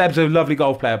 Seb's a lovely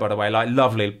golf player, by the way. Like,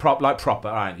 lovely. Proper.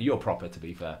 All right, you're proper, to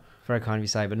be fair. Very kind of you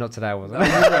say, but not today, was it?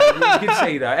 You can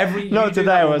see that. Not you do today,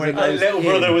 that one was when it? goes Little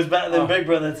brother in. was better than Big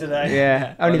Brother today.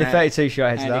 Yeah, only the man. 32 shot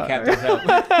heads Handicap up. does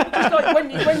help. Just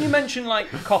like when you mention like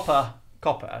copper.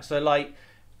 So like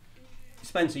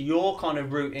Spencer, your kind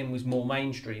of route in was more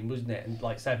mainstream, wasn't it? And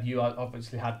like Seb, you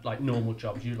obviously had like normal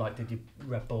jobs. You like did your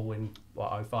Red Bull in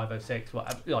what 05, 06,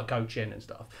 what like coaching and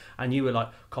stuff. And you were like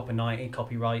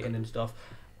copywriting and stuff.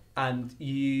 And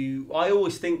I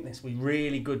always think this with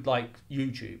really good like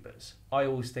YouTubers. I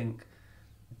always think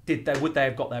would they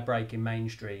have got their break in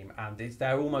mainstream? And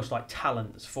they're almost like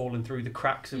talent that's fallen through the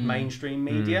cracks of mainstream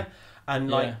media. And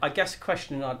like Yeah. I guess a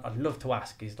question I'd love to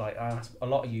ask is like I ask a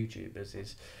lot of YouTubers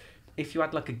is if you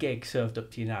had like a gig served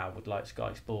up to you now with like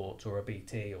Sky Sports or a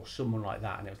BT or someone like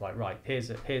that, and it was like right here's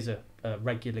a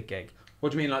regular gig.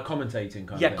 What do you mean, like commentating?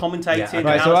 Kind Yeah, of thing? commentating. Yeah, okay.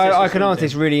 Right, so analysis I or can answer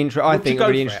this something. really I Would you think go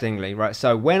really for it? interestingly, right?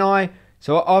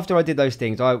 So after I did those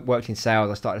things, I worked in sales.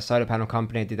 I started a solar panel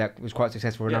company. I did that, was quite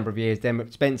successful for a Yeah. number of years.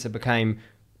 Then Spencer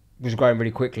was growing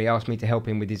really quickly. Asked me to help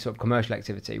him with his sort of commercial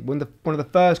activity. One of the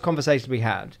first conversations we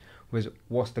had was,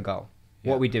 "What's the goal?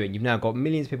 What are we doing? You've now got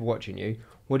millions of people watching you.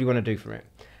 What do you want to do for it?"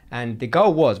 And the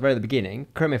goal was, right at the beginning,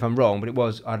 correct me if I'm wrong, but it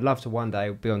was, I'd love to one day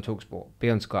be on TalkSport, be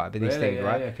on Sky, be these Really? things, Yeah,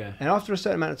 right? yeah, okay. And after a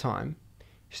certain amount of time,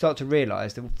 you start to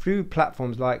realise that through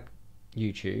platforms like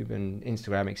YouTube and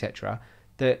Instagram, etc.,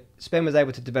 that Spen was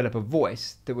able to develop a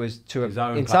voice that was His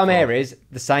own in some platform. areas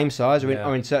the same size, Yeah.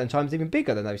 or in certain times even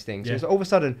bigger than those things. Yeah. So all of a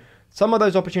sudden, some of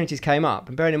those opportunities came up.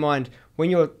 And bearing in mind, when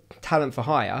you're talent for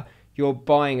hire, you're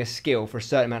buying a skill for a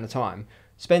certain amount of time.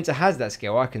 Spencer has that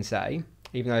skill, I can say.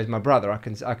 Even though he's my brother, I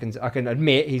can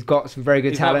admit he's got some very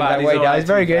good He's talent not bad, that way. all right, He's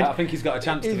very to be good. fair. I think he's got a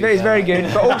chance to He's be very, fair.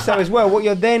 good. But also as well, what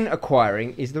you're then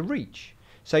acquiring is the reach.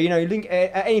 So, you know, you link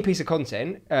any piece of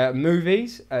content,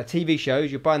 movies, TV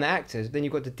shows, you're buying the actors, then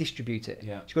you've got to distribute it.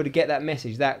 Yeah. You've got to get that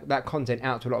message, that content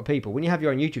out to a lot of people. When you have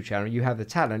your own YouTube channel, you have the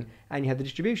talent and you have the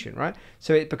distribution, right?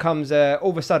 So it becomes, all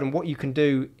of a sudden, what you can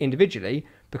do individually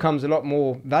becomes a lot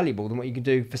more valuable than what you can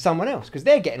do for someone else, because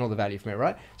they're getting all the value from it,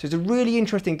 right? So it's a really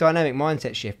interesting dynamic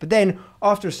mindset shift. But then,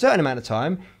 after a certain amount of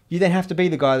time, you then have to be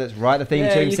the guy that's write the theme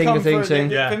tune, you sing come the theme through tune.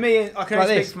 Yeah. For me, I can Like only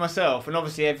speak this. for myself, and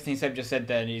obviously everything Seb just said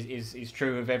then is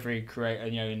true of every creator,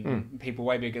 you know, and people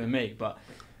way bigger than me. But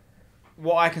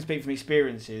what I can speak from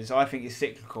experience is I think it's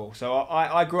cyclical. So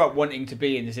I grew up wanting to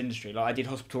be in this industry. Like I did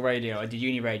hospital radio, I did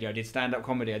uni radio, I did stand-up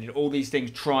comedy, I did all these things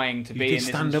trying to be in this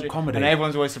stand-up industry. comedy? And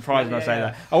everyone's always surprised when I say Yeah.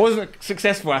 that. I wasn't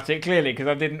successful at it, clearly, because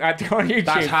I had to go on YouTube.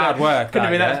 That's hard so work. couldn't That,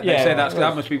 have been yeah. that, They yeah. say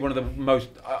that must be one of the most...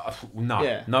 no.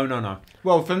 Yeah. No.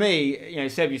 Well, for me, you know,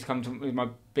 Seb used to come to was my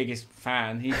biggest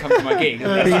fan. He'd come to my gig.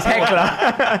 Biggest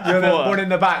heckler. You're the one in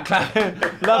the back clapping. Love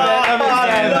it. I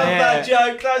love that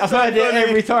joke. That's I've so heard it funny.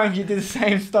 every time you do the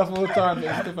same stuff all the time.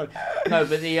 It's still funny. No,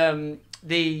 but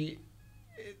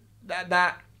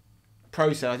that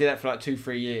process, I did that for like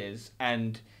 2-3 years,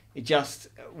 and it just,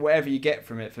 whatever you get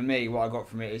from it, for me, what I got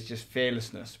from it is just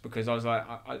fearlessness, because I was like,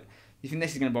 you think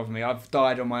this is going to bother me? I've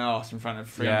died on my arse in front of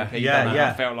 300 people. Yeah, and yeah.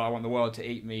 I felt like I want the world to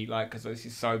eat me, like, because this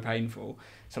is so painful.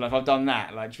 So like, if I've done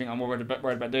that, like, do you think I'm worried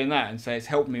about doing that? And so it's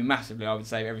helped me massively, I would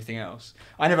say, everything else.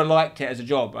 I never liked it as a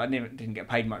job. I didn't get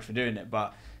paid much for doing it.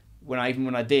 But when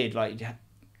I did, like, you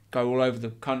go all over the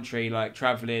country, like,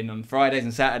 travelling on Fridays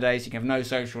and Saturdays, you can have no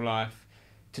social life,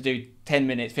 to do 10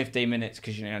 minutes, 15 minutes,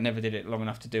 because, you know, I never did it long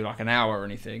enough to do, like, an hour or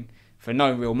anything, for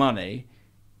no real money.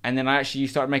 And then I actually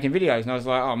started making videos, and I was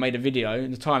like, oh, I made a video.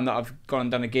 In the time that I've gone and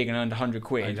done a gig and earned 100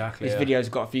 quid, Exactly, this yeah. video's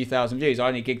got a few thousand views. I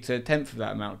only gigged to a tenth of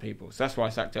that amount of people. So that's why I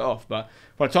sacked it off. But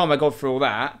by the time I got through all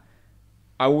that,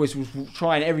 I always was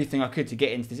trying everything I could to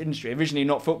get into this industry. Originally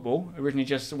not football. Originally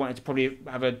just wanted to probably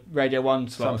have a Radio 1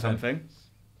 slot or something.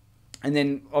 And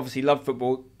then obviously loved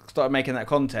football, started making that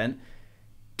content,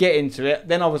 get into it.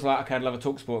 Then I was like, okay, I'd love a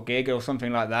TalkSport gig or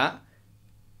something like that.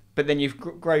 But then you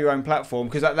grow your own platform,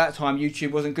 because at that time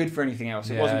YouTube wasn't good for anything else.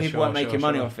 It wasn't, people weren't making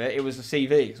money off it. It was a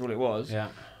CV, that's all it was. Yeah.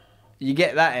 You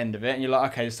get that end of it and you're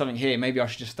like, okay, there's something here, maybe I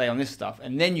should just stay on this stuff.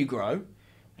 And then you grow and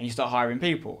you start hiring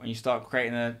people and you start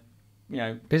creating a, you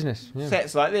know, Business. Yeah.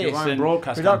 sets like this Your own and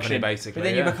broadcast production. company, basically, But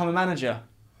then yeah. you become a manager.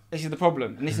 This is the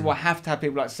problem. And this is why I have to have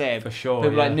people like Seb, For sure,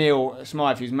 people yeah. like Neil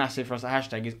Smythe, who's massive for us at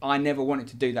Hashtag, is I never wanted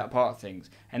to do that part of things.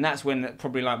 And that's when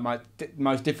probably like my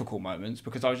most difficult moments,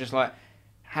 because I was just like,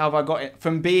 how have I got it?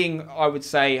 From being, I would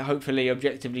say, hopefully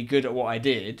objectively good at what I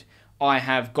did, I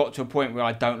have got to a point where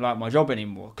I don't like my job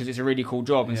anymore, because it's a really cool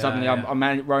job. And Yeah, suddenly yeah.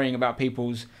 I'm worrying about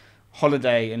people's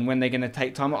holiday and when they're going to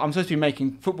take time. I'm supposed to be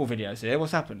making football videos here.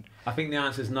 What's happened? I think the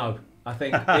answer is no. I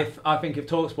think if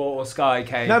TalkSport or Sky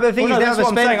came, No, but the thing Well, is, no, now that's what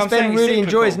I'm saying. I'm Spen saying really it's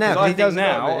enjoys cyclical, now. 'cause I He does think a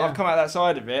lot now of it, yeah. I've come out that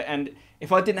side of it, and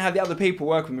if I didn't have the other people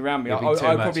working around me, It'd I'd be too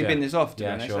much, probably yeah. been this off, to be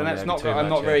Yeah, honest. sure, And that's yeah, not. it'd be too I'm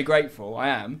much, not very grateful. I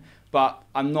am, but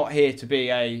I'm not here to be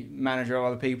a manager of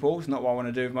other people. It's not what I want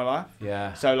to do with my life.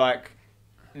 yeah. So like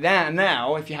that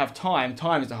now, if you have time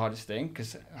is the hardest thing,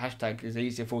 because Hashtag is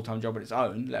easy a full-time job on its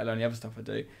own, let alone the other stuff I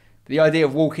do. But the idea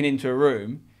of walking into a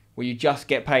room where you just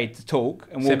get paid to talk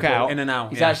and walk Simple, out in and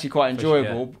out, is yeah. actually quite For sure,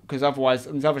 enjoyable, because otherwise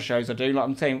there's other shows I do, like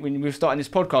I'm saying, when we were starting this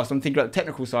podcast, I'm thinking about the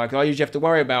technical side, because I usually have to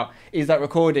worry about, is that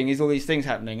recording, is all these things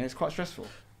happening, and it's quite stressful.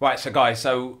 Right, so guys,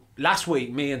 so last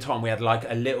week, me and Tom, we had like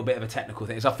a little bit of a technical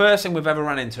thing. It's our first thing we've ever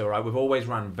run into, right? We've always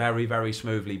run very, very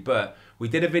smoothly, but we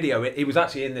did a video. It was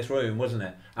actually in this room, wasn't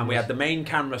it? And we had the main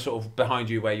camera sort of behind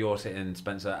you where you're sitting,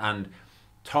 Spencer, and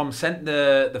Tom sent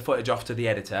the footage off to the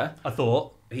editor.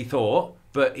 He thought,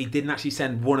 but he didn't actually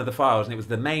send one of the files, and it was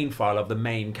the main file of the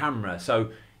main camera. So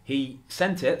he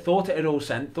sent it, thought it had all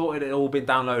sent, thought it had all been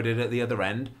downloaded at the other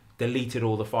end, deleted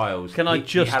all the files. Can I He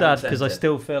just hadn't add, sent because I it.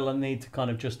 still feel I need to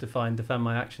kind of justify and defend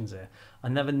my actions here. I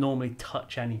never normally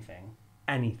touch anything,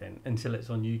 until it's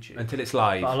on YouTube. Until it's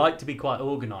live. But I like to be quite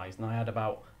organised, and I had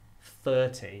about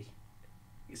 30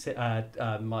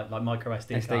 micro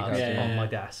SD cards Yeah. on my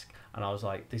desk, and I was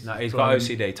like, "This No, is he's blowing- got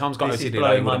OCD. Tom's got this is OCD. blowing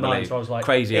like you my wouldn't mind." believe. So I was like,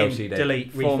 Crazy in, OCD.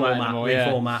 delete, Format reformat, anymore, yeah.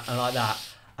 reformat, and like that.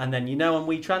 And then when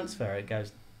we transfer, it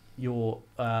goes, your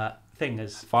thing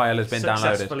has File has been downloaded.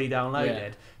 successfully downloaded. Yeah.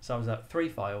 So I was like, 3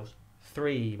 files,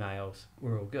 3 emails,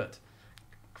 we're all good.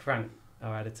 Frank,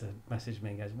 our editor, messaged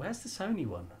me and goes, "Where's the Sony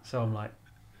one?" So I'm like,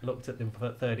 looked at the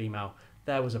third email.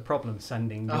 There was a problem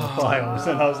sending the files,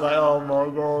 and I was like, "Oh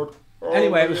my god."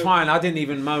 Anyway, it was fine. I didn't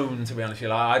even moan, to be honest with you.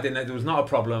 Like, I didn't. There was not a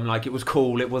problem. Like, it was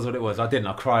cool. It was what it was. I didn't.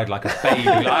 I cried like a baby.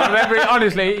 Like, I remember,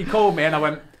 honestly, he called me and I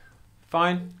went,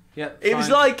 "Fine, yeah." It was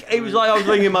fine." like I was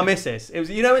ringing my missus. It was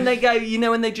when they go,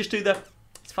 when they just do the,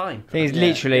 it's fine. Thing is,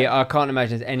 literally, I can't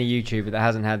imagine there's any YouTuber that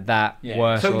hasn't had that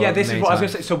worse. So or yeah, this is many what I was going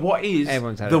times. to say. So what is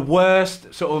Everyone's had the it.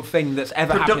 worst sort of thing that's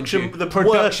ever happened to you? The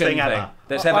worst thing ever.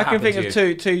 that's ever I can happened think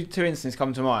to of two instances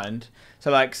come to mind. So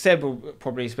like Seb will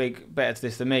probably speak better to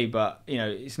this than me, but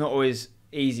it's not always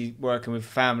easy working with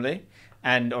family,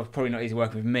 and or probably not easy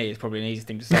working with me. It's probably an easy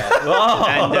thing to say.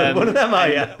 Oh, one of them are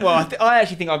you? Well, I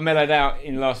actually think I've mellowed out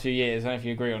in the last few years. I don't know if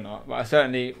you agree or not, but I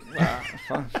certainly. It's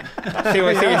fine. see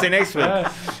what you say next week.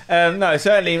 No,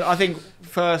 certainly. I think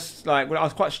first, like, when I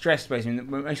was quite stressed basically.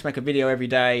 I used to make a video every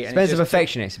day. And Spencer's it a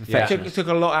perfectionist. It took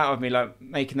a lot out of me, like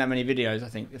making that many videos. I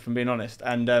think, if I'm being honest.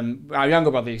 And our younger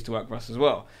brother used to work for us as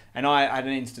well. And I had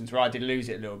an instance where I did lose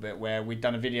it a little bit, where we'd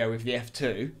done a video with the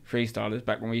F2 freestylers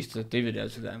back when we used to do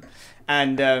videos with them,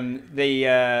 and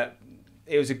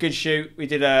it was a good shoot. We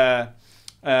did a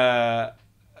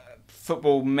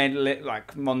football medley,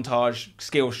 like montage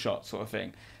skill shot sort of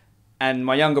thing. And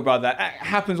my younger brother, it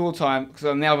happens all the time, because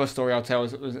on the other story I'll tell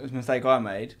is a mistake I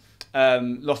made,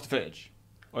 lost the footage.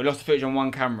 Or he lost the footage on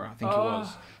one camera, I think it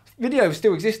was. Video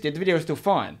still existed, the video was still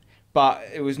fine, but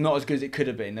it was not as good as it could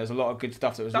have been. There was a lot of good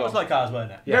stuff that was That lost. was like ours,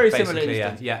 weren't it? Yeah, Very similar basically,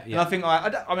 instance. yeah. And I think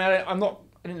I'm not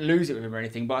didn't lose it with him or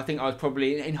anything, but I think I was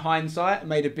probably, in hindsight,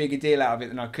 made a bigger deal out of it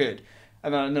than I could.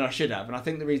 And then I should have. And I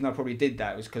think the reason I probably did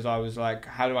that was because I was like,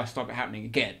 how do I stop it happening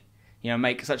again?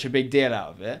 Make such a big deal out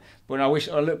of it. But when I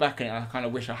look back at it, I kind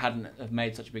of wish I hadn't have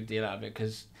made such a big deal out of it,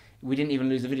 because we didn't even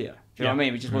lose the video. Do you know what I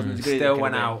mean? We just wasn't as good. Still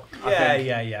went out.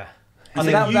 Yeah. I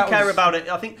think you care about it.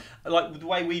 I think like the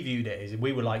way we viewed it is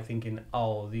we were like thinking,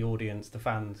 oh, the audience, the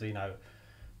fans,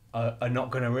 are not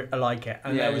going to like it.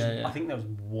 And I think there was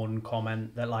one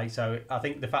comment that so I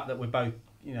think the fact that we're both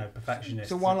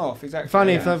perfectionists. It's a one-off, exactly.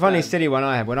 Funny silly one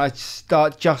I had when I just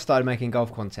started making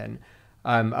golf content.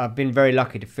 I've been very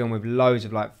lucky to film with loads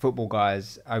of like football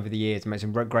guys over the years and make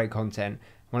some great content.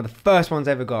 One of the first ones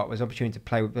I ever got was an opportunity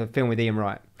to film with Ian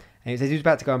Wright. And he was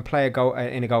about to go and play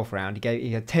in a golf round.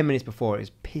 He had 10 minutes before, it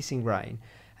was pissing rain.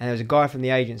 And there was a guy from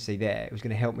the agency there who was going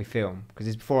to help me film, because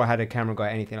this is before I had a camera guy,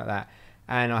 anything like that.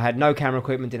 And I had no camera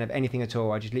equipment, didn't have anything at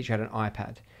all. I just literally had an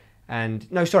iPad. I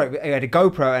had a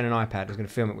GoPro and an iPad I was going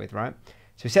to film it with, right?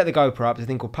 So we set the GoPro up. There's a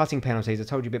thing called putting penalties. I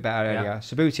told you a bit about it earlier.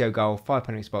 Sabutio goal, 5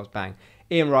 penalty spots, bang.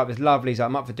 Ian Wright was lovely. He's like,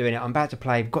 I'm up for doing it. I'm about to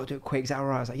play. We've got to do it quick. Is that all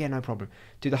right? I was like, yeah, no problem.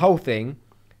 Do the whole thing.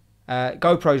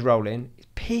 GoPro's rolling. It's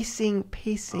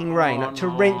pissing rain, like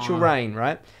torrential rain,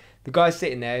 right? The guy's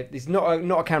sitting there. He's not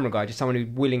a camera guy, just someone who's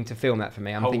willing to film that for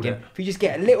me. I'm thinking, if you just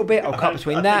get a little bit, I'll cut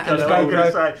between that and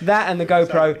the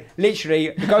GoPro. Literally,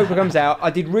 the GoPro comes out.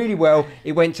 I did really well.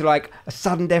 It went to like a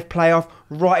sudden death playoff.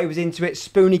 Right, he was into it.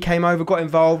 Spoonie came over, got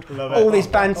involved. All this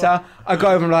banter. I go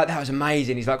over and I'm like, that was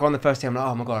amazing. He's like, on the first day, I'm like,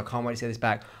 oh my God, I can't wait to see this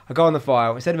back. I go on the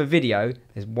file. Instead of a video,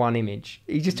 there's one image.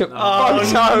 He just took photo,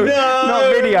 not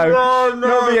video.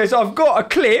 Not video. So I've got a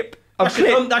clip. That's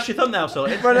your thumbnail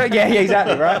sorted. Yeah,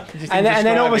 exactly, right? and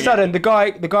then all of a sudden, the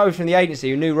guy from the agency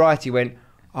who knew Righty went,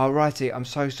 oh, Righty, I'm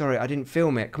so sorry, I didn't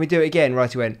film it. Can we do it again?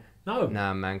 Righty went, no.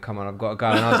 Nah, man, come on, I've got to go.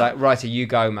 And I was like, Righty, you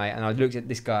go, mate. And I looked at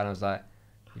this guy and I was like,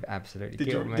 you've absolutely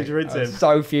killed me. Did you rinse him?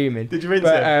 So fuming. Did you rinse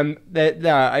him?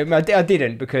 No, I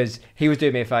didn't, because he was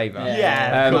doing me a favour.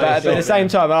 Yeah. But at the same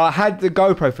time, I had the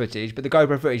GoPro footage, but the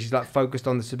GoPro footage is like focused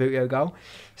on the Sabutio goal.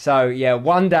 So yeah,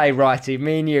 one day, Righty,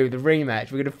 me and you, the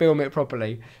rematch, we're going to film it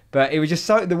properly. But it was just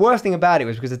the worst thing about it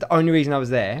was because it's the only reason I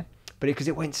was there. But because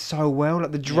it went so well,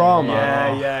 like the drama.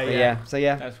 Yeah. So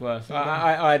yeah, that's worse.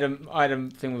 I had a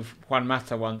thing with Juan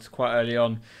Mata once, quite early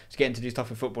on. Just getting to do stuff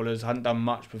with footballers. I hadn't done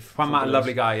much with Juan Mata,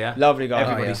 lovely guy, yeah. Lovely guy.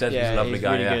 Everybody says he's a lovely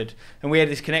guy. Really good. And we had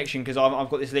this connection because I've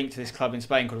got this link to this club in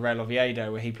Spain called Real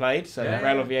Oviedo where he played. So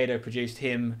Real Oviedo produced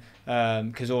him,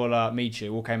 Cazorla,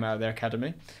 Michu, all came out of their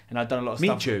academy, and I'd done a lot of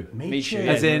stuff. Michu,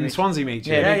 as in Swansea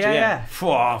Michu. Yeah.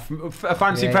 A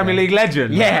fancy Premier League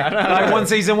legend. Yeah, like one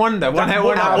season wonder. One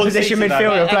position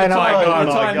midfielder playing up. At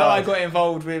the time that I got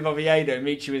involved with Oviedo,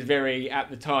 Michu was very, at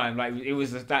the time, like it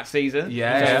was that season.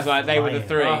 Yeah. So it was like they were the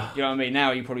three. You know what I mean?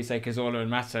 Now you probably say Cazorla and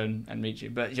Mata and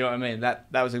Michu, but you know what I mean? That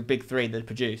was a big three that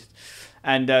produced.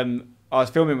 And I was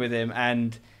filming with him,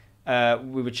 and I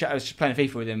was just playing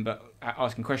FIFA with him, but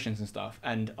asking questions and stuff.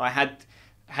 And I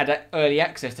had early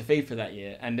access to FIFA that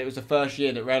year, and it was the first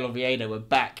year that Real Oviedo were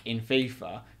back in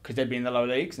FIFA because they'd been in the lower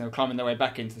leagues and they were climbing their way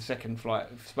back into the second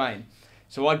flight of Spain.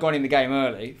 So I'd gone in the game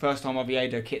early. First time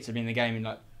Oviedo kits had been in the game in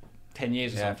like 10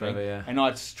 years or something. Forever, and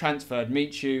I'd transferred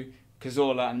Michu,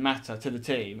 Cazorla and Mata to the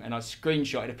team, and I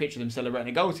screenshotted a picture of them celebrating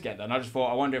a goal together. And I just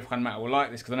thought, I wonder if Juan Mata will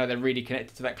like this, because I know they're really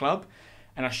connected to that club.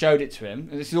 And I showed it to him,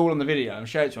 and this is all on the video. I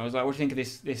showed it to him. I was like, "What do you think of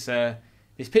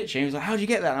this picture?" And he was like, "How did you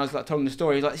get that?" And I was like, told him the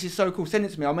story. He was like, "This is so cool. Send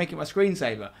it to me. I'll make it my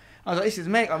screensaver." I was like, "This is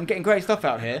mate. I'm getting great stuff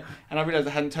out here." And I realised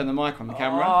I hadn't turned the mic on the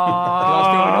camera. I was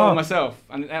filming it all myself,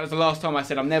 and that was the last time I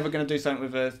said I'm never going to do something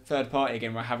with a third party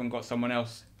again where I haven't got someone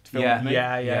else to film with me.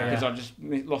 Because I just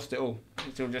lost it all.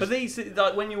 But these,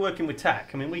 like, when you're working with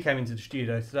tech, I mean, we came into the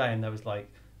studio today and there was like,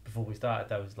 before we started,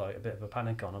 there was like a bit of a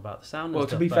panic on about the sound. Well,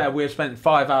 to be fair, we've spent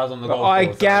 5 hours on the golf course. I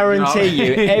guarantee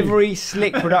you, every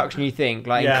slick production you think,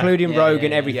 like including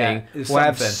Rogan, everything, will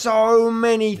have so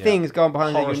many things going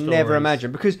behind that you'll never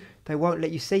imagine, because they won't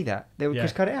let you see that. They will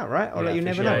just cut it out, right? Or let you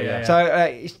never know. So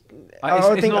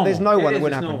I think there's no one that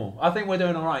wouldn't happen. I think we're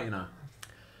doing all right, you know.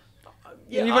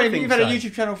 Yeah, you've had a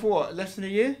YouTube channel for what? Less than a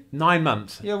year? 9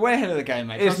 months. You're way ahead of the game,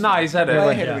 mate. It's nice, isn't it?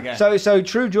 Way ahead of the game. So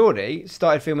True Geordie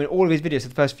started filming all of his videos for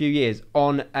the first few years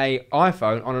on a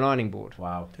iPhone on an ironing board.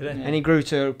 Wow. And he grew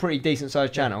to a pretty decent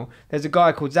sized channel. There's a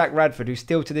guy called Zach Radford who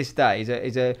still to this day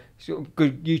is a sort of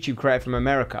good YouTube creator from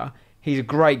America. He's a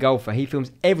great golfer. He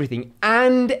films everything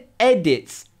and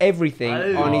edits everything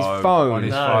on his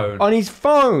phone. On his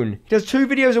phone. He does 2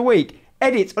 videos a week.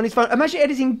 Edits on his phone. Imagine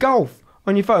editing golf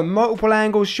on your phone, multiple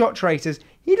angles, shot tracers.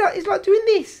 He's like doing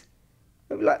this,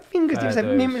 like fingers.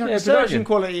 Production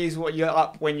quality is what you're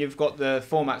up when you've got the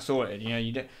format sorted.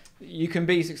 You know, you can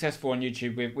be successful on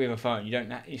YouTube with a phone. You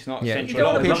don't. It's not Yeah. essential. You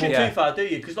don't want to A lot push of it people- too far, do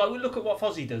you? Because like we look at what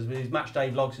Fozzie does with his match day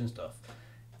vlogs and stuff.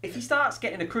 If he starts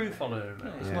getting a crew following him,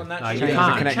 It's not No, natural. you Changes the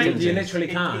can't. connection. You literally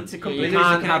can't. It's a You completely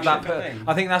can't have that. connection thing.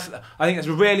 I think that's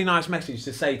a really nice message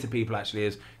to say to people. Actually,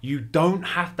 is you don't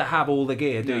have to have all the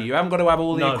gear, do you? You haven't got to have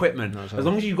all the No. equipment. No, it's As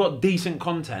long as you've got decent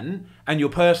content and you're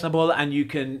personable and you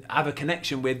can have a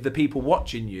connection with the people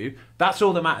watching you, that's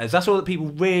all that matters. That's all that people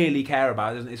really care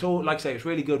about, isn't it? It's all, like I say, it's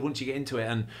really good once you get into it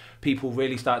and people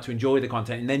really start to enjoy the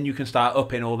content, and then you can start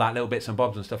upping all that little bits and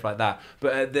bobs and stuff like that.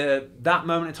 But at that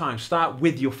moment in time, start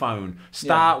with your phone.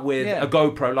 Start with a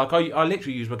GoPro. Like I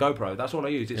literally use my GoPro. That's all I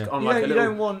use. It's on like a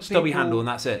little stubby handle, and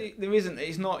that's it. There isn't.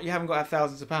 It's not. You haven't got to have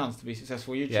thousands of pounds to be a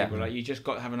successful YouTuber. Yeah. Like you just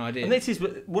got to have an idea. And this is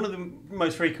one of the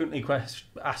most frequently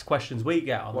asked questions we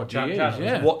get on What the do you use? channel.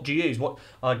 Yeah. What do you use? What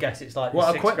I guess it's like What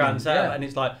 $6 equipment? grand setup, Yeah. and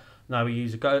it's like no, we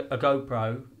use a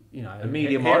GoPro. You know, A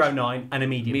media Hero mod. 9 and a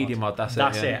media mod. That's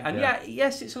That's it. it. And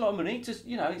yes, it's a lot of money. Just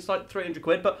it's like 300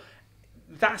 quid, but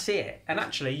that's it. And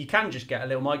actually, you can just get a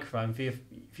little microphone for your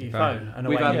phone, and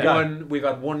We've away you had go. we've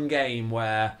had one game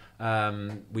where I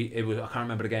can't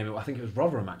remember the game. I think it was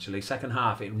Rotherham actually. Second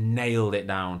half, it nailed it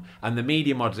down. And the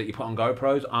media mods that you put on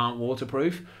GoPros aren't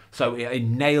waterproof, so it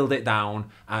nailed it down.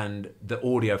 And the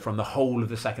audio from the whole of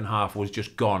the second half was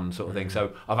just gone, sort of thing.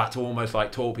 So I've had to almost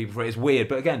like talk people through it. It's weird,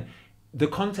 but again, the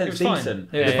content's It was fine. decent.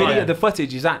 Yeah, The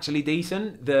footage is actually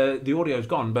decent. The audio's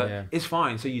gone, but Yeah. it's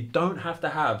fine. So you don't have to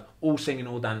have all singing,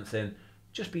 all dancing.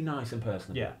 Just be nice and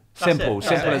personal. Yeah. Simple That's it.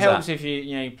 simple it as helps that. if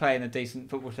you play in a decent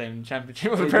football team in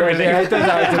Championship or the It Premier does, League. yeah, it does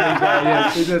have to be there,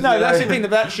 yeah. It does, No, yeah. that's the thing.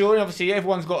 About sure, obviously,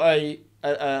 everyone's got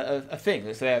a thing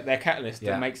that's their catalyst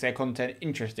Yeah. that makes their content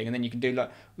interesting, and then you can do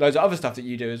like loads of other stuff that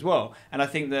you do as well. And I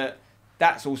think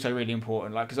that's also really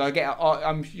important. Like, because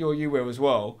I'm sure you will as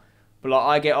well. But like,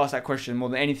 I get asked that question more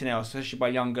than anything else, especially by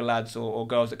younger lads or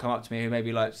girls that come up to me who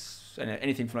maybe like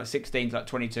anything from like 16 to like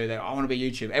 22. They're I want to be a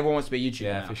YouTuber. Everyone wants to be a YouTuber.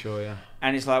 Yeah, now. for sure, yeah.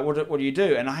 And it's like, what do you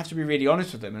do? And I have to be really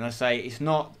honest with them. And I say, it's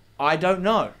not, I don't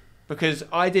know. Because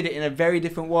I did it in a very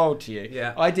different world to you.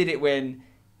 Yeah. I did it when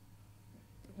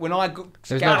I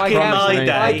There's no promise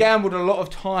I of gambled a lot of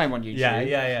time on YouTube.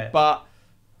 Yeah. But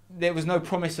there was no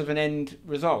promise of an end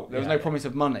result. There was no promise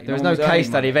of money. There was one no earning case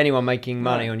study money. of anyone making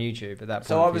money No. on YouTube at that point.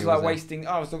 So I for was you, like there? wasting.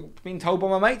 I was being told by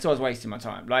my mates I was wasting my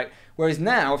time. Like, whereas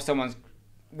now, if someone's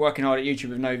working hard at YouTube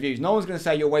with no views, no one's going to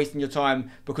say you're wasting your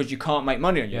time because you can't make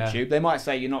money on Yeah. YouTube. They might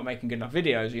say you're not making good enough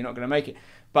videos or you're not going to make it.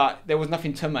 But there was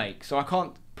nothing to make, so I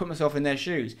can't put myself in their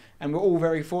shoes. And we're all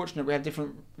very fortunate. We had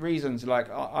different reasons. Like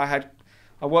I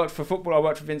worked for football. I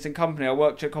worked for Vincent Company. I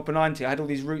worked at Copper 90. I had all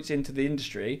these routes into the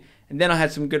industry, and then I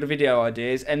had some good video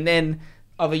ideas, and then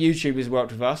other YouTubers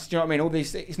worked with us. Do you know what I mean? All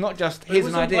these. It's not just It here's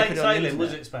an wasn't idea. plain Put it on the sailing, was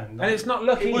internet. it, Spen? And it's not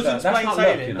luck It either. wasn't That's plain not luck,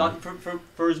 sailing. you know. Like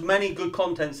for as many good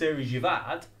content series you've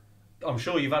had, I'm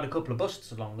sure you've had a couple of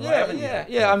busts along the way, haven't you?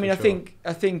 Yeah. I mean, for sure.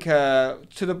 I think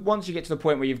once you get to the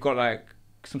point where you've got like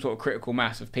some sort of critical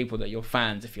mass of people that you're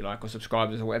fans, if you like, or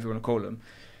subscribers, or whatever you want to call them,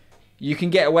 you can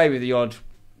get away with the odd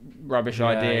rubbish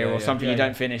idea or something you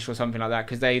don't finish or something like that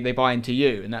because they buy into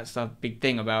you, and that's a big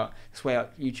thing about that's where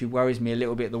YouTube worries me a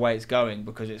little bit the way it's going,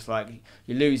 because it's like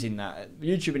you're losing that.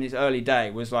 YouTube in its early day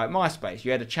was like MySpace.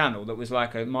 You had a channel that was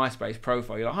like a MySpace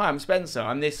profile. You're like, hi, I'm Spencer,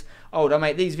 I'm this old, I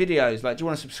make these videos, like, do you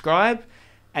want to subscribe?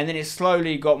 And then it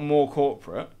slowly got more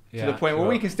corporate to the point where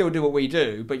we can still do what we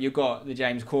do, but you've got the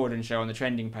James Corden show on the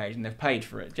trending page and they've paid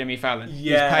for it. Jimmy Fallon,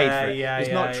 he's paid for it. It's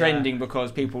not trending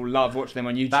because people love watching them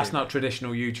on YouTube. That's not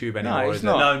traditional YouTube anymore, it's is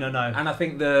not. it? No. And I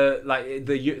think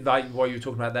like what you were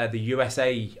talking about there, the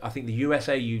USA, I think the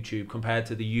USA YouTube compared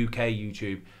to the UK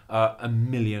YouTube are a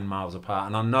million miles apart.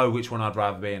 And I know which one I'd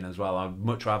rather be in as well. I'd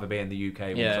much rather be in the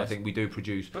UK ones. I think we do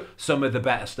produce some of the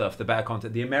better stuff, the better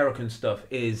content. The American stuff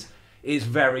is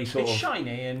very sort It's of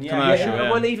shiny and commercial.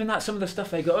 Yeah. Well, even that some of the stuff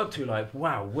they got up to, like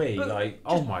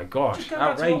oh my gosh,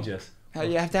 outrageous.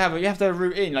 You have to have a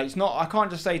routine. Like, it's not. I can't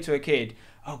just say to a kid,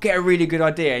 "Oh, get a really good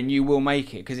idea and you will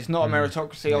make it," because it's not a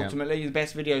meritocracy. Ultimately, the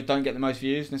best videos don't get the most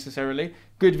views necessarily.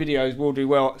 Good videos will do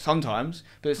well sometimes,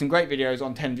 but there's some great videos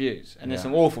on 10 views, and there's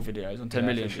some awful videos on 10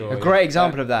 million for sure. views. A great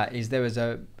example of that is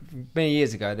many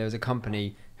years ago there was a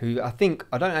company who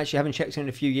haven't checked in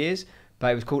a few years,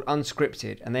 but it was called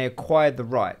Unscripted, and they acquired the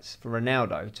rights for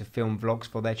Ronaldo to film vlogs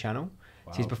for their channel.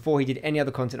 Wow. This is before he did any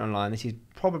other content online. This is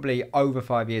probably over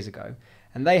 5 years ago.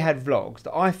 And they had vlogs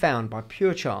that I found by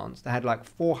pure chance. They had like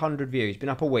 400 views, been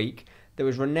up a week. There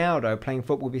was Ronaldo playing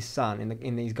football with his son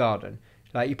in his garden.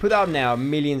 Like you put that up now,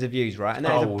 millions of views, right? And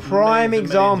that is Oh, a prime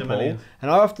millions and millions and example. millions.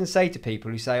 And I often say to people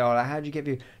who say, "Oh, like, how do you get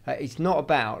views?" Like, it's not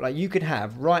about like you could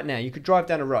have right now. You could drive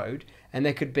down a road and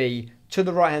there could be to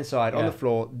the right hand side on the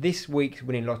floor this week's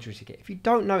winning lottery ticket. If you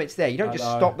don't know it's there, you don't just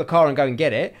stop the car and go and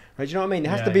get it. Right? Do you know what I mean?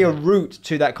 There has to be a route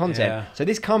to that content. Yeah. So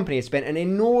this company has spent an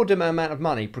inordinate amount of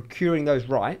money procuring those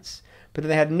rights, but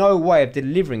they had no way of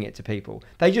delivering it to people.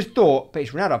 They just thought, but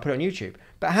it's Ronaldo, I'll put it on YouTube.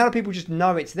 But how do people just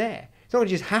know it's there? It's not going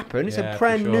to just happen. It's a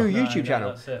brand new YouTube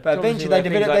channel. that's it. But eventually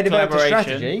they developed a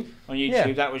strategy. On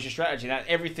YouTube, that was your strategy. That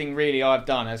everything really I've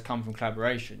done has come from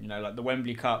collaboration. You know, like the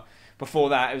Wembley Cup. Before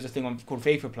that, it was a thing called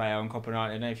FIFA Player on Copper Night.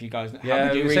 I don't know if you guys how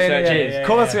to do research is. Of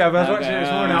course, I was watching it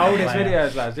this morning. Oldest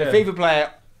videos, lads. The FIFA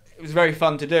Player, it was very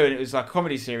fun to do, and it was like a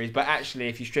comedy series. But actually,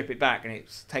 if you strip it back, and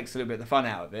it takes a little bit of the fun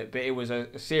out of it, but it was a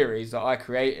series that I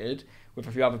created with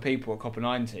a few other people at Copper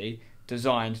 90,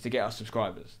 designed to get us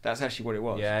subscribers. That's actually what it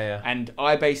was. Yeah. And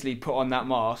I basically put on that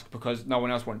mask because no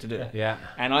one else wanted to do it. Yeah.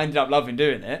 And I ended up loving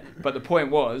doing it. But the point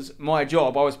was, my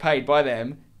job, I was paid by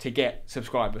them to get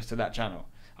subscribers to that channel.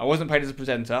 I wasn't paid as a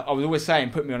presenter. I was always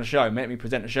saying, put me on a show, make me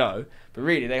present a show. But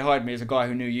really, they hired me as a guy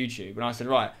who knew YouTube. And I said,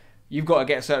 right, you've got to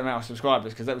get a certain amount of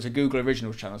subscribers, because that was a Google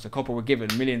Originals channel. So Copper were given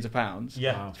millions of pounds,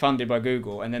 funded by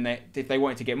Google. And then if they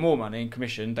wanted to get more money in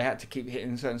commission, they had to keep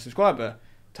hitting certain subscriber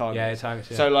targets.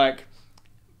 So like,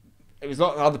 it was a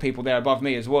lot of other people there above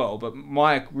me as well. But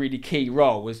my really key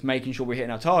role was making sure we're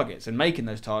hitting our targets and making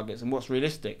those targets and what's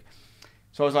realistic.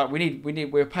 So I was like,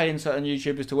 we're paying certain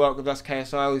YouTubers to work with us,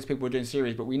 KSI, all these people were doing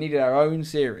series, but we needed our own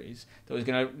series that was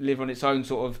going to live on its own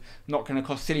sort of, not going to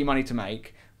cost silly money to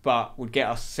make, but would get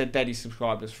us said daddy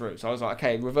subscribers through. So I was like,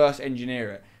 okay, reverse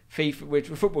engineer it. FIFA,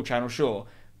 with a football channel, sure.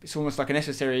 It's almost like a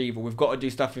necessary evil. We've got to do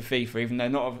stuff with FIFA, even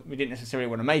though we didn't necessarily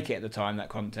want to make it at the time, that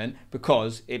content,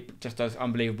 because it just does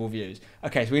unbelievable views.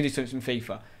 Okay, so we do something from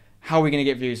FIFA. How are we going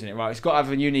to get views in it? Right, it's got to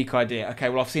have a unique idea. Okay,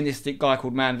 well, I've seen this guy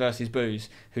called Man vs. Booze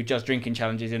who does drinking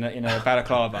challenges in a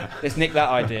balaclava. Let's nick that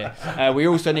idea. We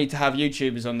also need to have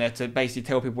YouTubers on there to basically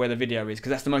tell people where the video is,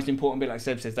 because that's the most important bit, like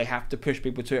Seb says. They have to push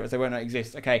people to it, or they won't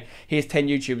exist. Okay, here's 10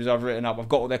 YouTubers I've written up. I've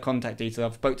got all their contact details.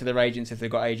 I've spoke to their agents if they've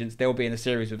got agents. They'll be in the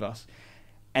series with us.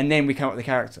 And then we come up with the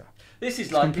character. This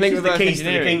is like this is the keys to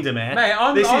the kingdom, man.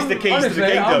 Mate, this is the keys to the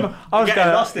kingdom. I was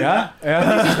getting lost in that.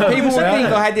 People would think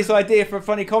I had this idea for a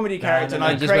funny comedy character, and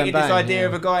I created this idea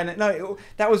of a guy. And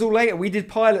that was all later. We did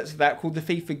pilots of that called the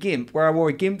FIFA Gimp, where I wore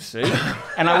a gimp suit,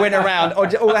 and I went around.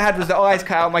 All I had was the eyes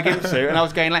cut out of my gimp suit, and I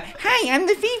was going like, "Hey, I'm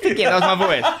the FIFA Gimp." That was my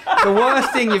voice. The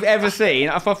worst thing you've ever seen.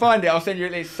 If I find it, I'll send you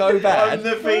it. It's so bad,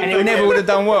 and it never would have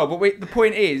done well. But the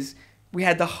point is, we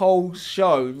had the whole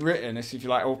show written, if you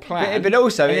like, or planned. But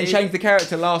also, and then changed the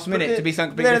character last minute to be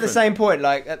something But then different. at the same point,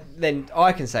 like then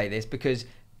I can say this because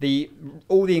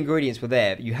all the ingredients were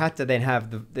there. But you had to then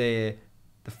have the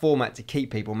format to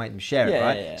keep people, make them share it,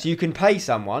 right? Yeah. So you can pay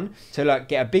someone to like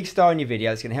get a big star in your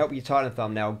video that's going to help you tighten the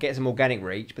thumbnail, get some organic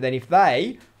reach. But then if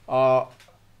they are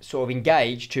sort of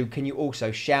engaged to, can you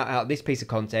also shout out this piece of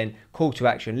content, call to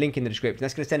action, link in the description?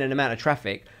 That's going to send an amount of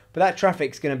traffic, but that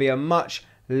traffic's going to be a much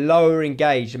lower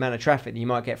engaged amount of traffic than you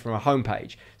might get from a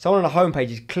homepage. Someone on a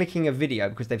homepage is clicking a video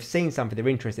because they've seen something they're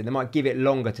interested in. They might give it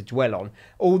longer to dwell on.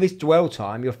 All this dwell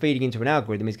time you're feeding into an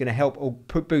algorithm is going to help or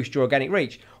boost your organic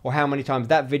reach, or how many times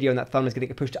that video and that thumbnail is going to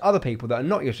get pushed to other people that are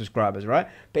not your subscribers, right?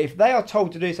 But if they are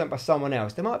told to do something by someone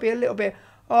else, there might be a little bit,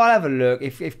 I'll have a look.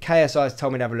 If KSI has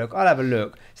told me to have a look, I'll have a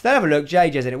look. So they'll have a look,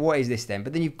 JJ's in it, what is this then?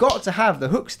 But then you've got to have the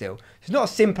hook still. It's not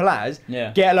as simple as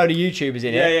get a load of YouTubers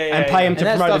in it and pay them to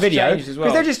promote the video. Because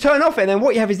they'll just turn off it, and then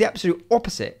what you have is the absolute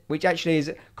opposite, which actually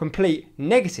is complete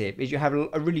negative, is you have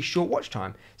a really short watch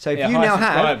time. So if you now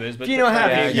have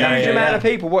a huge amount of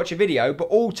people watch a video, but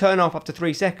all turn off after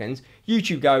 3 seconds,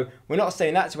 YouTube go, we're not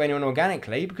saying that to anyone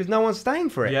organically because no one's staying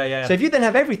for it. So if you then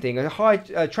have everything, a high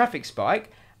traffic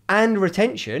spike, and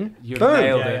retention,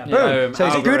 boom. So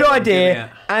it's a good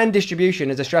idea and distribution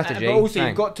as a strategy. But also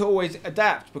you've got to always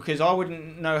adapt, because I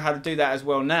wouldn't know how to do that as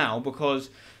well now, because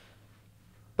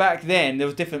back then there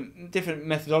was different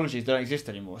methodologies that don't exist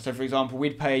anymore. So for example,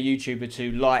 we'd pay a YouTuber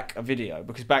to like a video,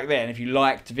 because back then if you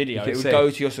liked a video, it would go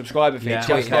to your subscriber feed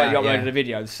just like you uploaded a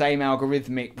video, the same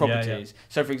algorithmic properties.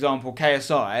 So for example,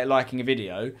 KSI liking a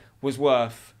video was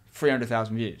worth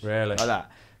 300,000 views. Really? Like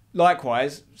that.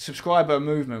 Likewise, subscriber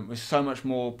movement was so much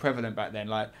more prevalent back then.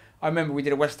 Like, I remember we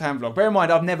did a West Ham vlog. Bear in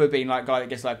mind, I've never been like a guy that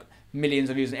gets like millions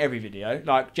of views in every video.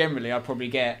 Like, generally, I'd probably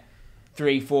get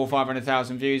 300,000, 400,000,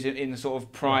 500,000 views in the sort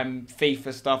of prime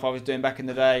FIFA stuff I was doing back in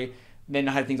the day. Then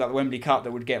I had things like the Wembley Cup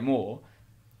that would get more.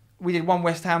 We did one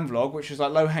West Ham vlog, which was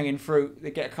like low-hanging fruit.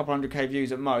 They get a couple 100k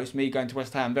views at most. Me going to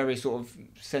West Ham, very sort of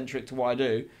centric to what I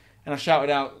do. and I shouted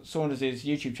out Saunders'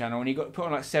 YouTube channel, and he got put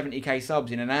on like 70k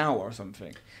subs in an hour or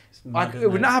something. It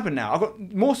would not happen now. I've got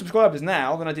more subscribers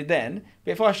now than I did then.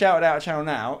 But if I shouted out a channel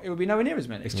now, it would be nowhere near as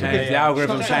many. It's changed. The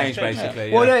algorithm changed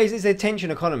basically. Well, no, it's a tension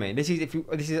economy. This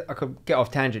is I could get off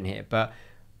tangent here, but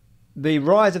the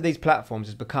rise of these platforms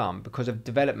has become because of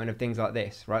development of things like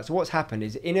this, right? So what's happened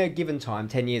is in a given time,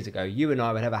 10 years ago, you and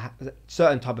I would have a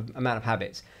certain type of amount of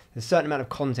habits. There's a certain amount of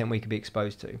content we could be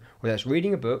exposed to, whether that's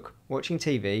reading a book, watching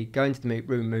TV, going to the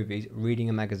movies, reading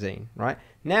a magazine, right?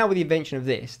 Now with the invention of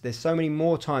this, there's so many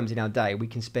more times in our day we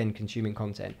can spend consuming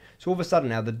content. So all of a sudden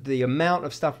now the amount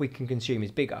of stuff we can consume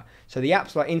is bigger. So the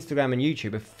apps like Instagram and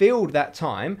YouTube have filled that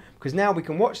time because now we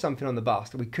can watch something on the bus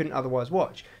that we couldn't otherwise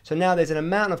watch. So now there's an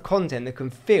amount of content that can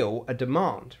fill a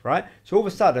demand, right? So all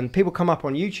of a sudden people come up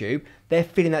on YouTube, they're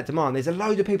filling that demand. There's a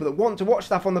load of people that want to watch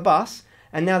stuff on the bus,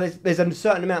 and now there's a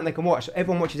certain amount they can watch, so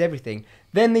everyone watches everything.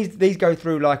 Then these go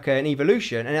through like an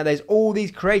evolution, and now there's all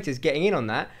these creators getting in on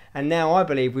that, and now I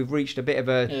believe we've reached a bit of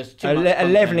a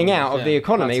levelling out of the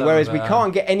economy, whereas we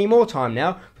can't get any more time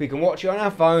now. We can watch it on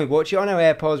our phone, watch it on our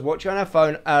AirPods, watch it on our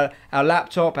phone, our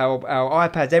laptop, our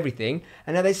iPads, everything,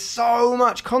 and now there's so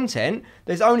much content,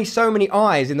 there's only so many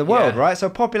eyes in the world, right? So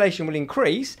population will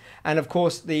increase, and of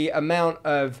course the amount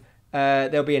of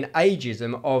there'll be an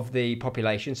ageism of the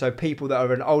population, so people that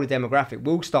are an older demographic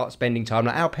will start spending time,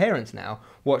 like our parents now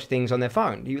watch things on their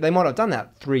phone. They might have done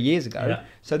that 3 years ago,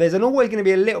 so there's always going to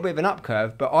be a little bit of an up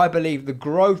curve, but I believe the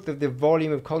growth of the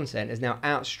volume of content has now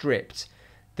outstripped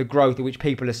the growth at which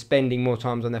people are spending more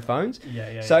times on their phones.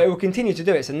 So it will continue to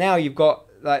do it. So now you've got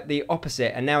like the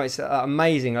opposite, and now it's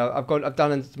amazing. I've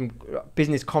done some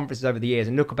business conferences over the years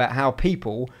and look about how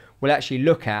people will actually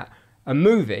look at a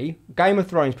movie. Game of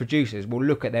Thrones producers will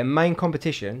look at their main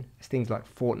competition as things like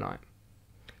Fortnite.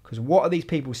 Because what are these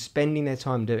people spending their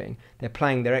time doing? They're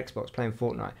playing their Xbox, playing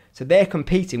Fortnite. So they're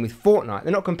competing with Fortnite.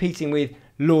 They're not competing with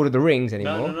Lord of the Rings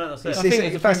anymore. No, that's it. I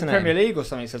think it's fascinating. Premier League or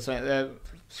something said something.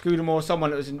 Scudamore, someone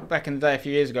that was back in the day a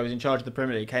few years ago, was in charge of the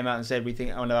Premier League, came out and said we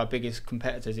think one of our biggest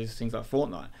competitors is things like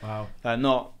Fortnite. Wow.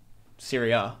 Not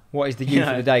Serie A. What is the youth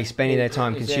of the day spending their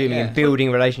time consuming and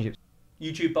building relationships?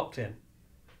 YouTube boxing.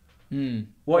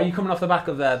 What are you coming off the back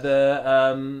of there?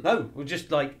 The No, we're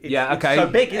just like it's okay. so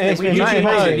big. It's Isn't it? YouTube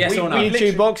boxing, yes or no?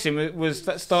 YouTube boxing was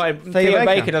started. Theo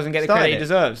Baker doesn't get the credit he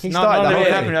deserves. He started None of the it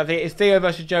whole happened. I think it's Theo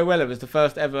versus Joe Weller was the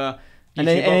first ever. And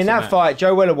in that fight,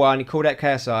 Joe Weller won. He called out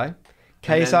KSI.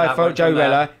 KSI fought Joe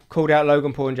Weller, called out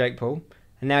Logan Paul and Jake Paul,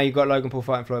 and now you've got Logan Paul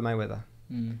fighting Floyd Mayweather.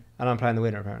 And I'm playing the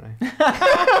winner apparently.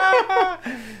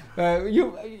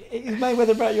 Is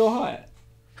Mayweather about your height?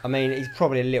 I mean, he's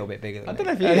probably a little bit bigger than me. I don't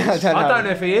know if he is. I don't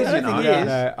know if he is. I don't think he is.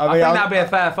 I think that'd be a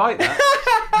fair fight. That.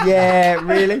 Yeah,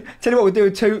 really. Tell you what, we'll do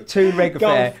two regular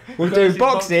fair. We'll do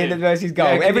boxing versus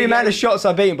golf. Yeah, every amount of shots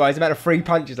I'm beaten by is about 3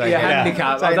 punches.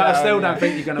 Handicap. I still don't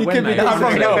think you're going to win, mate. I'm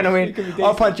probably not going to win.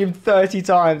 I'll punch him 30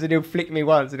 times and he'll flick me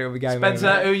once and it'll be game over.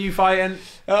 Spencer, who are you fighting?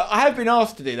 I have been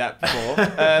asked to do that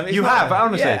before. You have,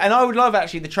 honestly. Yeah, and I would love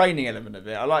actually the training element of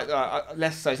it. I like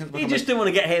less so. He just didn't want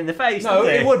to get hit in the face. No,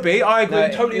 it would be. I agree.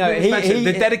 Totally agree with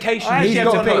Spencer. The dedication he's to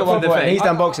got put for the face. He's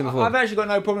done boxing before. I've actually got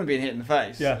no problem being hit in the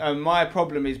face. Yeah. My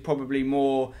problem is probably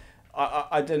more.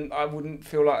 I wouldn't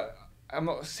feel like I'm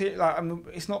not.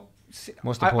 It's not.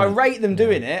 What's the I point? rate them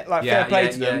doing it, like fair play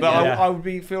to them, but I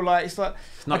would feel like it's like.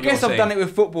 I guess I've done it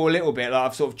with football a little bit. Like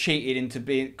I've sort of cheated into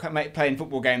playing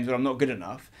football games where I'm not good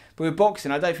enough. But with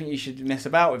boxing, I don't think you should mess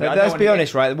about with it. Let's be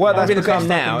honest, right? What that's become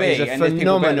now is a and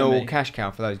phenomenal cash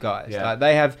cow for those guys. Yeah. Like,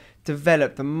 they have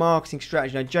developed the marketing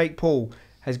strategy. Now, Jake Paul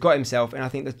has got himself in, I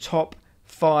think, the top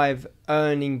 5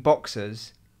 earning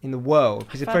boxers in the world.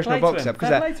 He's a professional boxer.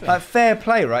 Fair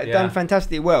play, right? Yeah. Done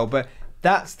fantastically well, but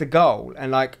that's the goal.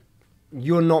 And like,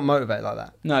 you're not motivated like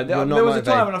that. No, there was a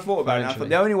time when I thought about it. I thought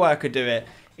the only way I could do it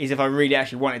is if I really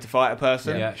actually wanted to fight a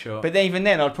person. Yeah, sure. But then, even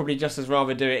then, I'd probably just as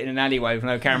rather do it in an alleyway with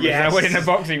no cameras than I would in a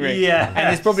boxing ring. Yeah. And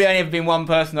there's probably only ever been one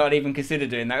person that I'd even consider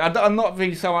doing that. I'm not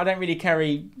really I don't really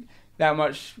carry that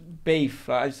much beef.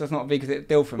 Like, it's just not a big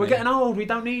deal for me. We're getting old. We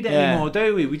don't need it anymore,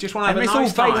 do we? We just want to have a it's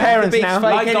nice all time. fake Parents the now.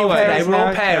 beef's fake anyway. We're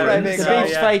all parents. The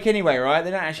beef's fake anyway, right? They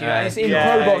don't actually. It's in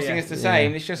pro boxing. It's the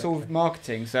same. Yeah. It's just all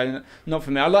marketing. So not for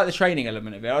me. I like the training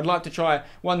element of it. I'd like to try.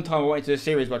 One time I went to a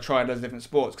series where I tried loads of different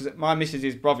sports because my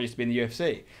missus' brother used to be in the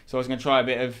UFC, so I was going to try a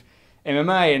bit of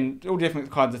MMA and all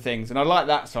different kinds of things. And I like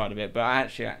that side of it, but I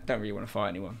don't really want to fight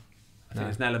anyone. I think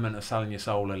there's an element of selling your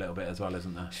soul a little bit as well,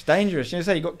 isn't there? It's dangerous. You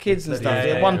say you've got kids and stuff.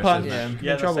 Yeah, One yeah, punch,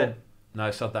 yeah, in trouble. No,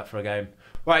 sod that for a game.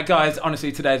 Right, guys,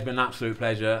 honestly, today's been an absolute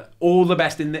pleasure. All the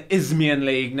best in the Isthmian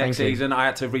League next season. I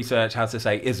had to research how to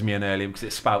say Isthmian earlier because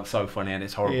it's spelled so funny and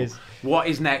it's horrible. What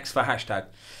is next for hashtag?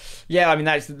 Yeah, I mean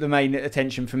that's the main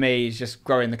attention for me is just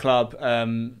growing the club.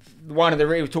 One of the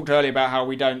we talked earlier about how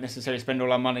we don't necessarily spend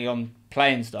all our money on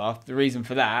playing staff. The reason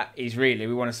for that is really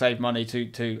we want to save money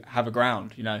to have a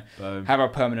ground. Have our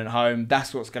permanent home.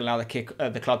 That's what's going to allow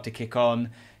the club to kick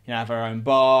on. Have our own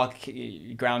bar,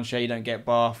 ground share. You don't get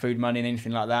bar, food money, and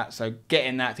anything like that. So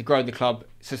getting that to grow the club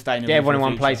sustainably. Yeah, everyone in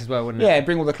one place as well, wouldn't it? Yeah,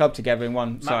 bring all the club together in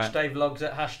one site. Matchday vlogs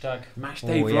at hashtag.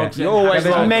 Matchday vlogs. You're always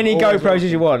Have as many GoPros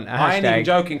as you want. I ain't even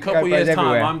joking. Couple GoPros years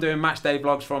everywhere. time, I'm doing matchday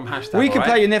vlogs from hashtag. We could alright?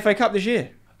 play you in the FA Cup this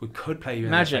year. We could play you in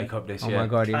Imagine. the FA Cup this Oh year. my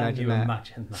god, Can imagine you that.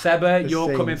 imagine that? Seba, The you're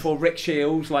scenes. coming for Rick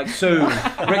Shields like soon. Rick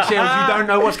Shields, you don't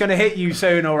know what's going to hit you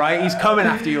soon, all right? He's coming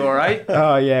after you, all right?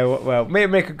 Oh yeah, well, me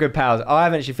and Rick are good pals. I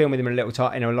haven't actually filmed with him in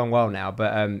a long while now,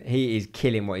 but he is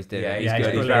killing what he's doing. Yeah, he's Yeah, good. he's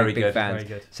He's brilliant. very big good. fans.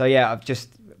 Very good. So yeah, I've just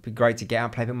it'd be great to get out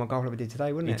and play a bit more golf like we did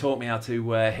today, wouldn't He it? taught me how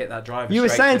to hit that driver. You were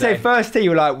straight saying today. first tee,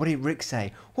 you were like, what did Rick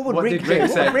say? What What Rick did do? Rick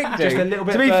What say? would Rick do? Just a little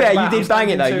bit To be further fair, you back, did I'm bang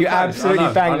it though. standing You too close. absolutely I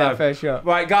know, banged I know. that first shot.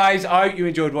 Right, guys, I hope you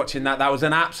enjoyed watching that. That was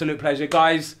an absolute pleasure.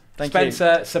 Guys, Thank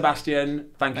Spencer, Sebastian,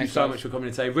 thank you Thanks, so guys. much for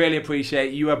coming today. Really appreciate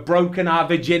it. You have broken our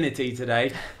virginity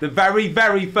today. The very,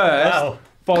 very first Wow.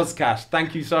 Fozcast.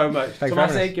 Thank you so much. Thanks for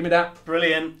having Tomasi, us. give me that.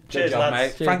 Brilliant. Good Cheers, job, lads.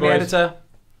 mate. Cheers, Frank, the boys. editor.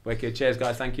 Wicked. Cheers,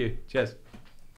 guys. Thank you. Cheers.